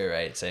think you're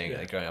right saying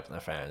like growing up on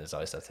the farm, there's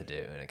always stuff to do,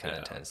 and it kind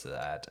of tends to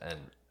that.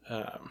 And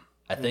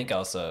I think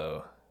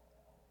also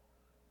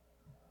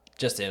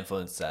just the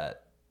influence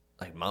that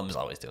like Mom's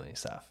always doing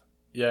stuff.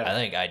 Yeah, I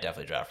think I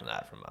definitely draw from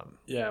that from Mom.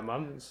 Yeah,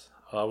 Mom's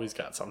always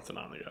got something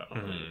on the go.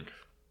 Mm-hmm.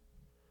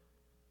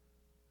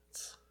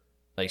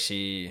 Like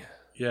she,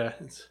 I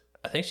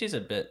think she's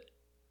a bit.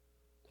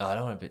 Oh, I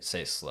don't want to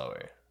say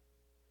slower,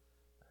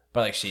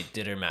 but like she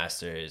did her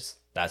masters.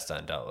 That's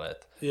done, dealt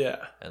with. Yeah,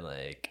 and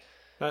like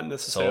not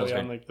necessarily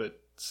on like the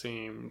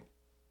same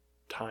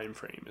time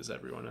frame as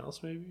everyone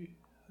else, maybe.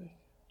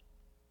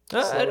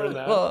 Like,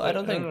 I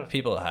don't think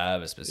people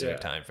have a specific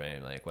time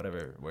frame. Like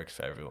whatever works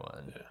for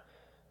everyone. Yeah.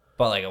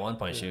 But like at one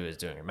point she was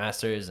doing her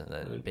masters and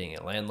then being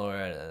a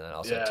landlord and then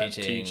also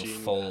teaching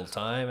full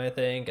time, I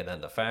think, and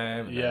then the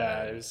farm.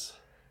 Yeah, it's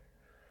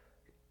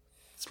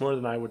more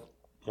than I would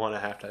want to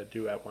have to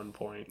do at one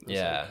point.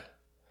 Yeah. Like,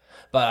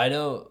 but I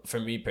know for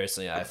me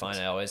personally, I find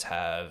I always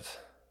have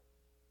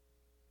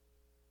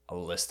a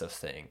list of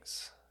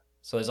things.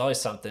 So there's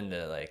always something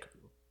to like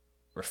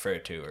refer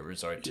to or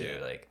resort to.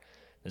 Like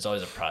there's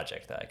always a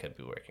project that I could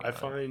be working on. I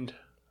find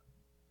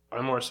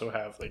I more so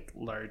have like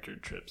larger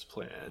trips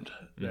planned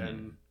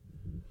than,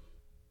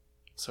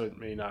 so it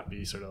may not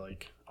be sort of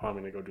like, oh, I'm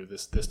going to go do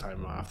this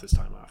time off,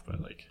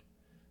 but like,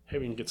 hey,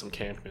 we can get some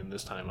camping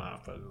this time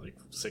off, but like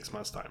 6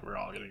 months time, we're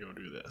all going to go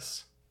do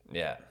this.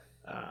 Yeah.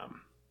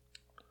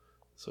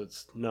 So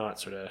it's not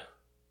sort of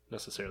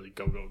necessarily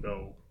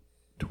go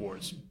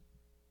towards,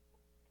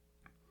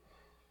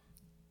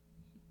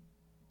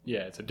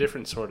 it's a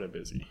different sort of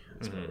busy,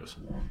 I suppose.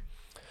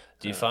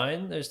 Do you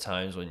find there's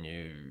times when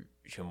you're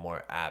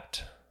more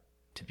apt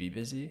to be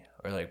busy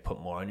or like put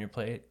more on your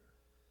plate?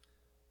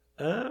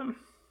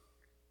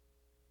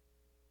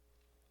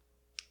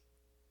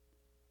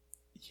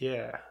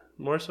 Yeah,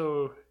 more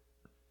so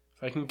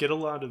if I can get a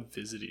lot of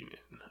visiting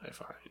in, I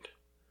find.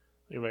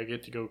 Like if I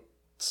get to go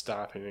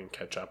stop in and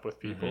catch up with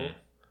people,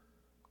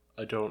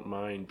 I don't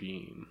mind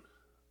being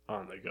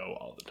on the go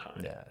all the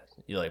time. Yeah,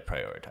 you like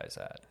prioritize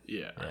that.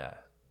 Yeah. Yeah.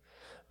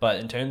 But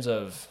in terms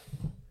of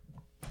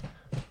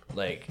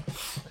like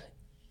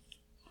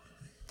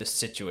the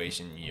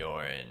situation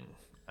you're in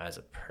as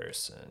a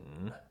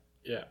person,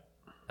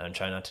 I'm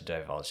trying not to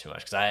divulge too much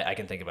because I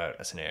can think about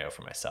a scenario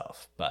for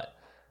myself, but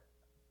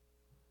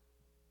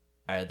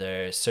are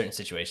there certain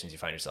situations you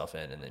find yourself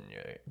in and then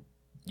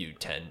you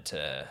tend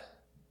to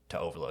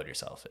overload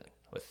yourself in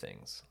with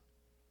things?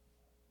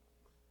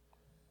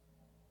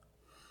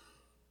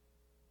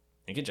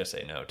 You could just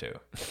say no too.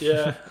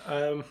 Yeah.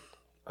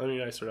 I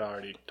mean, I sort of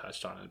already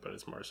touched on it, but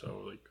it's more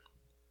so like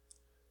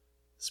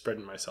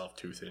spreading myself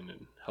too thin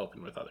and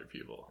helping with other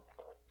people.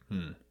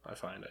 I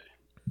find I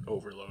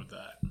overload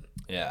that.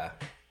 Yeah.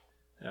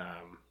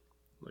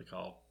 Like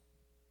I'll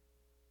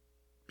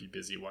be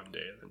busy one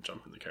day and then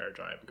jump in the car,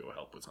 drive, and go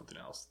help with something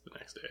else the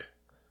next day.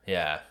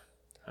 Yeah.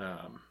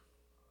 I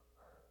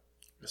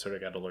sort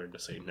of got to learn to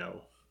say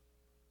no.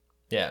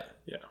 Yeah.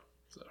 Yeah.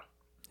 So.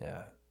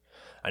 Yeah.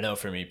 I know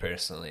for me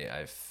personally,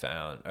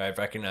 I've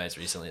recognized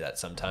recently that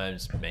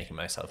sometimes making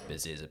myself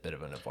busy is a bit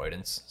of an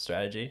avoidance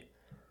strategy.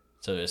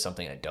 So there's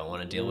something I don't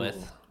want to deal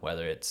with,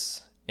 whether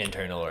it's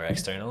internal or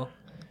external,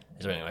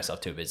 is making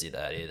myself too busy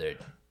that I either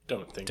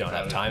don't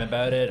have time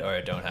about it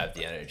or don't have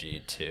the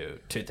energy to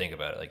think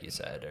about it, like you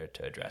said, or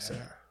to address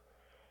it.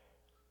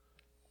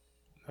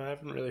 I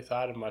haven't really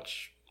thought of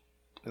much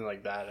in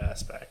like that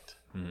aspect.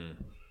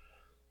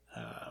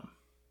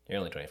 You're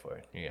only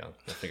 24. You're young.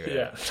 You'll figure it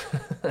out.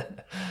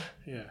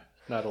 Yeah.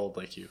 Not old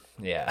like you.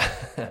 Yeah.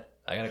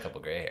 I got a couple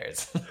gray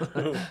hairs.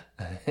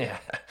 Yeah.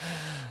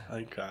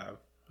 Like, I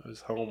was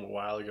home a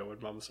while ago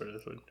when Mom sort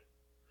of went,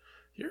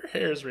 your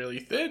hair's really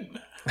thin.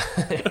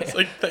 I was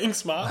like,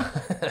 thanks, Mom.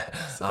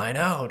 So, I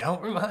know.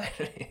 Don't remind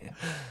me.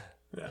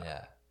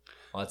 Yeah.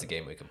 Well, that's a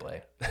game we can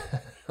play.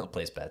 I'll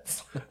place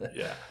bets.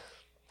 Yeah.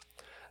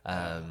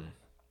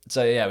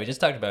 So yeah, we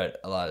just talked about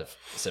a lot of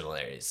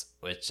similarities,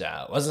 which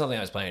wasn't something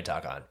I was planning to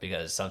talk on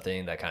because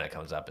something that kind of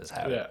comes up is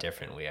how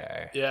different we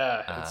are.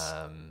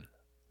 Yeah.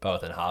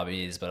 Both in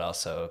hobbies, but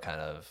also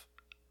kind of,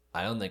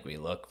 I don't think we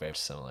look very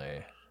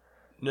similar.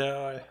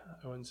 No,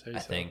 I wouldn't say so. I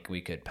think we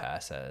could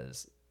pass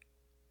as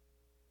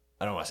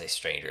I don't want to say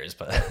strangers,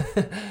 but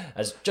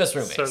as just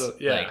roommates. Sort of,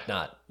 yeah. Like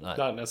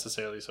not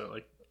necessarily so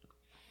like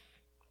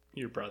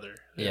your brother.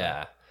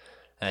 Yeah.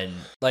 And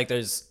like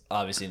there's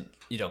obviously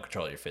you don't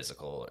control your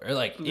physical or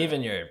like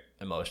even your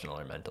emotional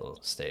or mental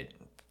state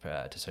to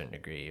a certain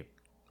degree.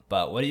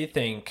 But what do you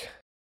think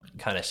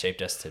kind of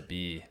shaped us to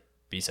be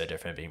so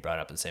different, being brought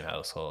up in the same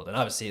household? And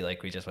obviously,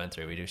 like we just went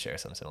through, we do share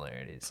some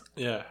similarities.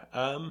 Yeah.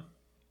 I'm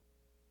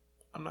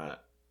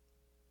not.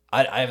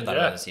 I haven't thought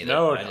about this either.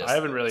 No, I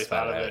haven't really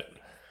thought of it.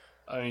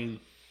 I mean,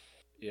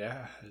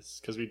 Yeah, it's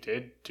because we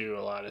did do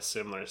a lot of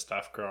similar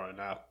stuff growing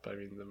up. I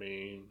mean, the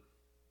main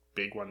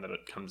big one that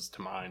comes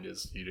to mind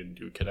is you didn't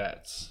do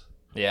cadets.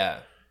 Yeah.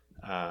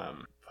 But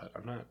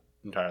I'm not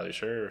entirely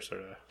sure.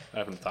 Sort of, I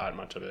haven't thought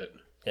much of it.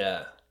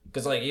 Yeah,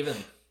 because like even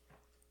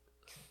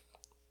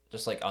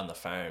just like on the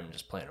farm,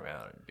 just playing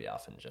around, it'd be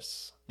often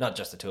just not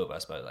just the two of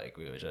us, but like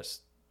we would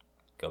just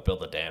go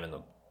build a dam in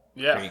the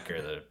creek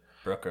or the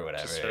brook or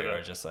whatever,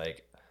 or just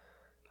like.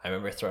 I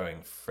remember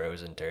throwing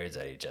frozen turds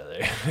at each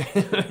other.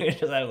 We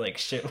just have like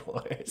shit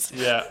wars.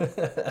 Yeah.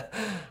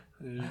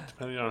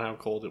 Depending on how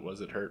cold it was,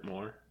 it hurt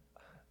more.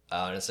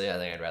 Honestly, I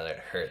think I'd rather it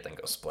hurt than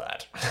go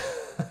splat.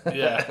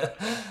 Yeah.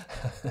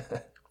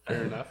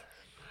 Fair enough.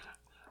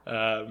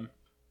 I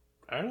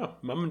don't know.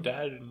 Mom and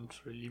Dad and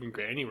sort of even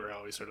Granny were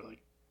always sort of like,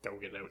 don't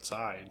get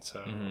outside.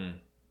 So,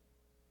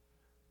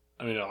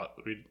 I mean,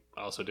 we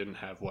also didn't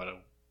have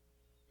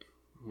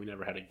we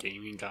never had a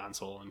gaming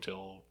console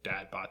until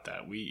Dad bought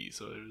that Wii.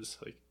 So it was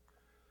like,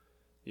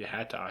 you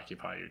had to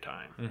occupy your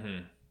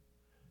time.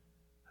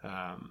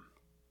 And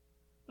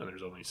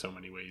there's only so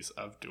many ways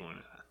of doing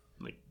it.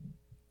 Like,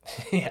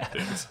 yeah.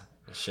 things.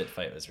 The shit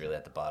fight was really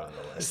at the bottom of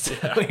the list.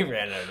 Yeah. We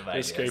ran out of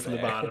ideas. Straight from the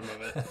bottom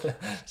of it.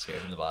 Straight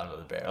from the bottom of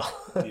the barrel.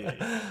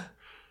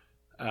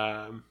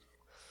 Yeah.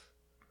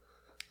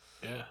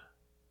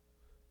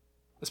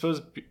 I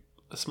suppose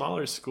a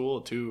smaller school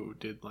too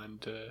did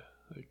lend to,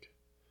 like,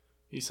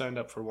 you signed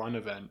up for one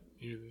event,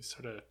 you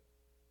sort of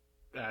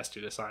asked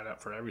you to sign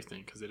up for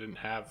everything because they didn't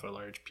have a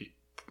large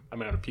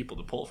amount of people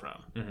to pull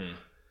from.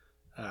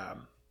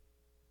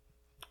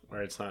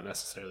 Where it's not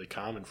necessarily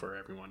common for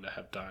everyone to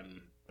have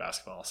done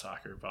basketball,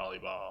 soccer,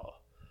 volleyball,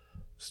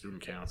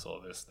 student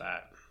council, this,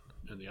 that,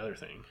 and the other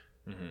thing.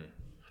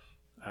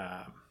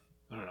 I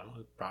don't know,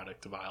 the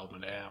product of Isle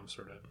Madame,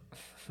 sort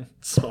of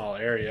small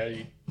area,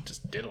 you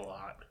just did a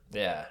lot.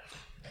 Yeah.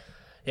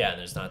 Yeah, and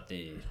there's not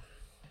the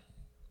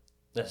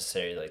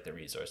necessarily like the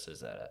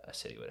resources that a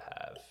city would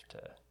have to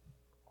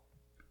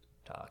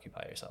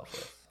occupy yourself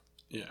with.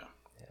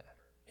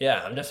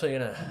 Yeah, I'm definitely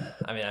gonna.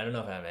 I mean, I don't know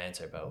if I have an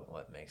answer about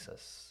what makes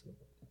us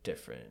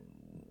different.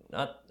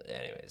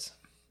 Anyways.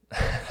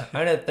 I'm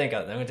gonna take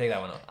that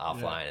one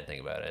offline and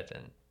think about it,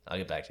 and I'll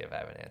get back to you if I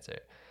have an answer.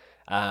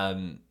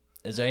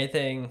 Is there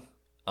anything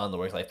on the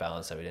work-life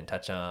balance that we didn't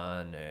touch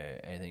on, or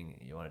anything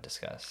you want to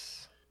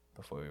discuss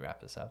before we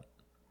wrap this up?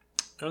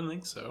 I don't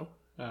think so.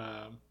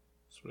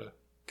 Sort of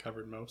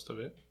covered most of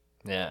it.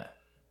 Yeah.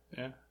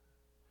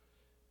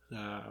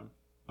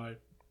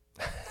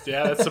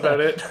 Yeah, that's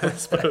about it, I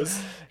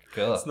suppose.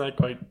 Cool. It's not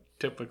quite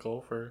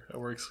typical for a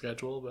work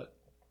schedule, but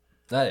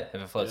if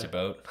it floats your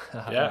boat.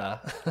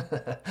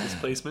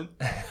 Displacement.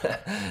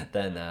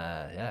 Then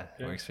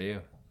it works for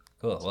you.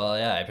 Cool. Well,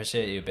 I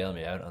appreciate you bailing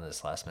me out on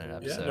this last minute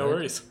episode. Yeah, no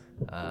worries.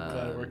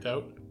 Glad it worked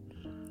out.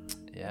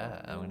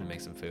 Yeah, I'm going to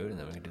make some food and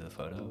then we can do the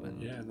photo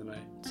and and then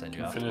I send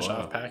you off finish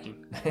off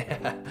packing. All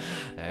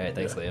right,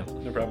 thanks, Liam.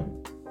 No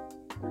problem.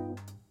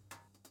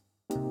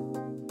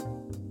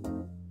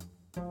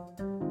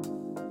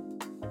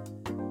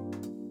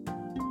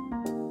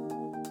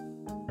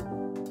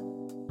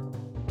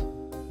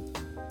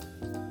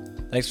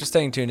 Thanks for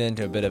staying tuned in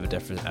to a bit of a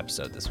different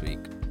episode this week.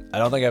 I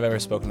don't think I've ever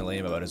spoken to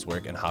Liam about his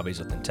work and hobbies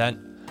with intent,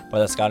 but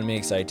that's gotten me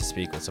excited to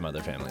speak with some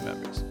other family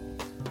members.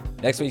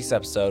 Next week's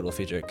episode will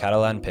feature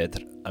Caroline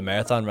Pitre, a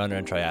marathon runner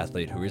and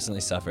triathlete who recently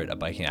suffered a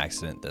biking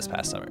accident this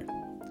past summer.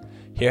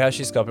 Hear how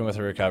she's coping with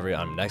her recovery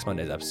on next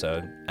Monday's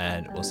episode,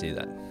 and we'll see you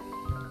then.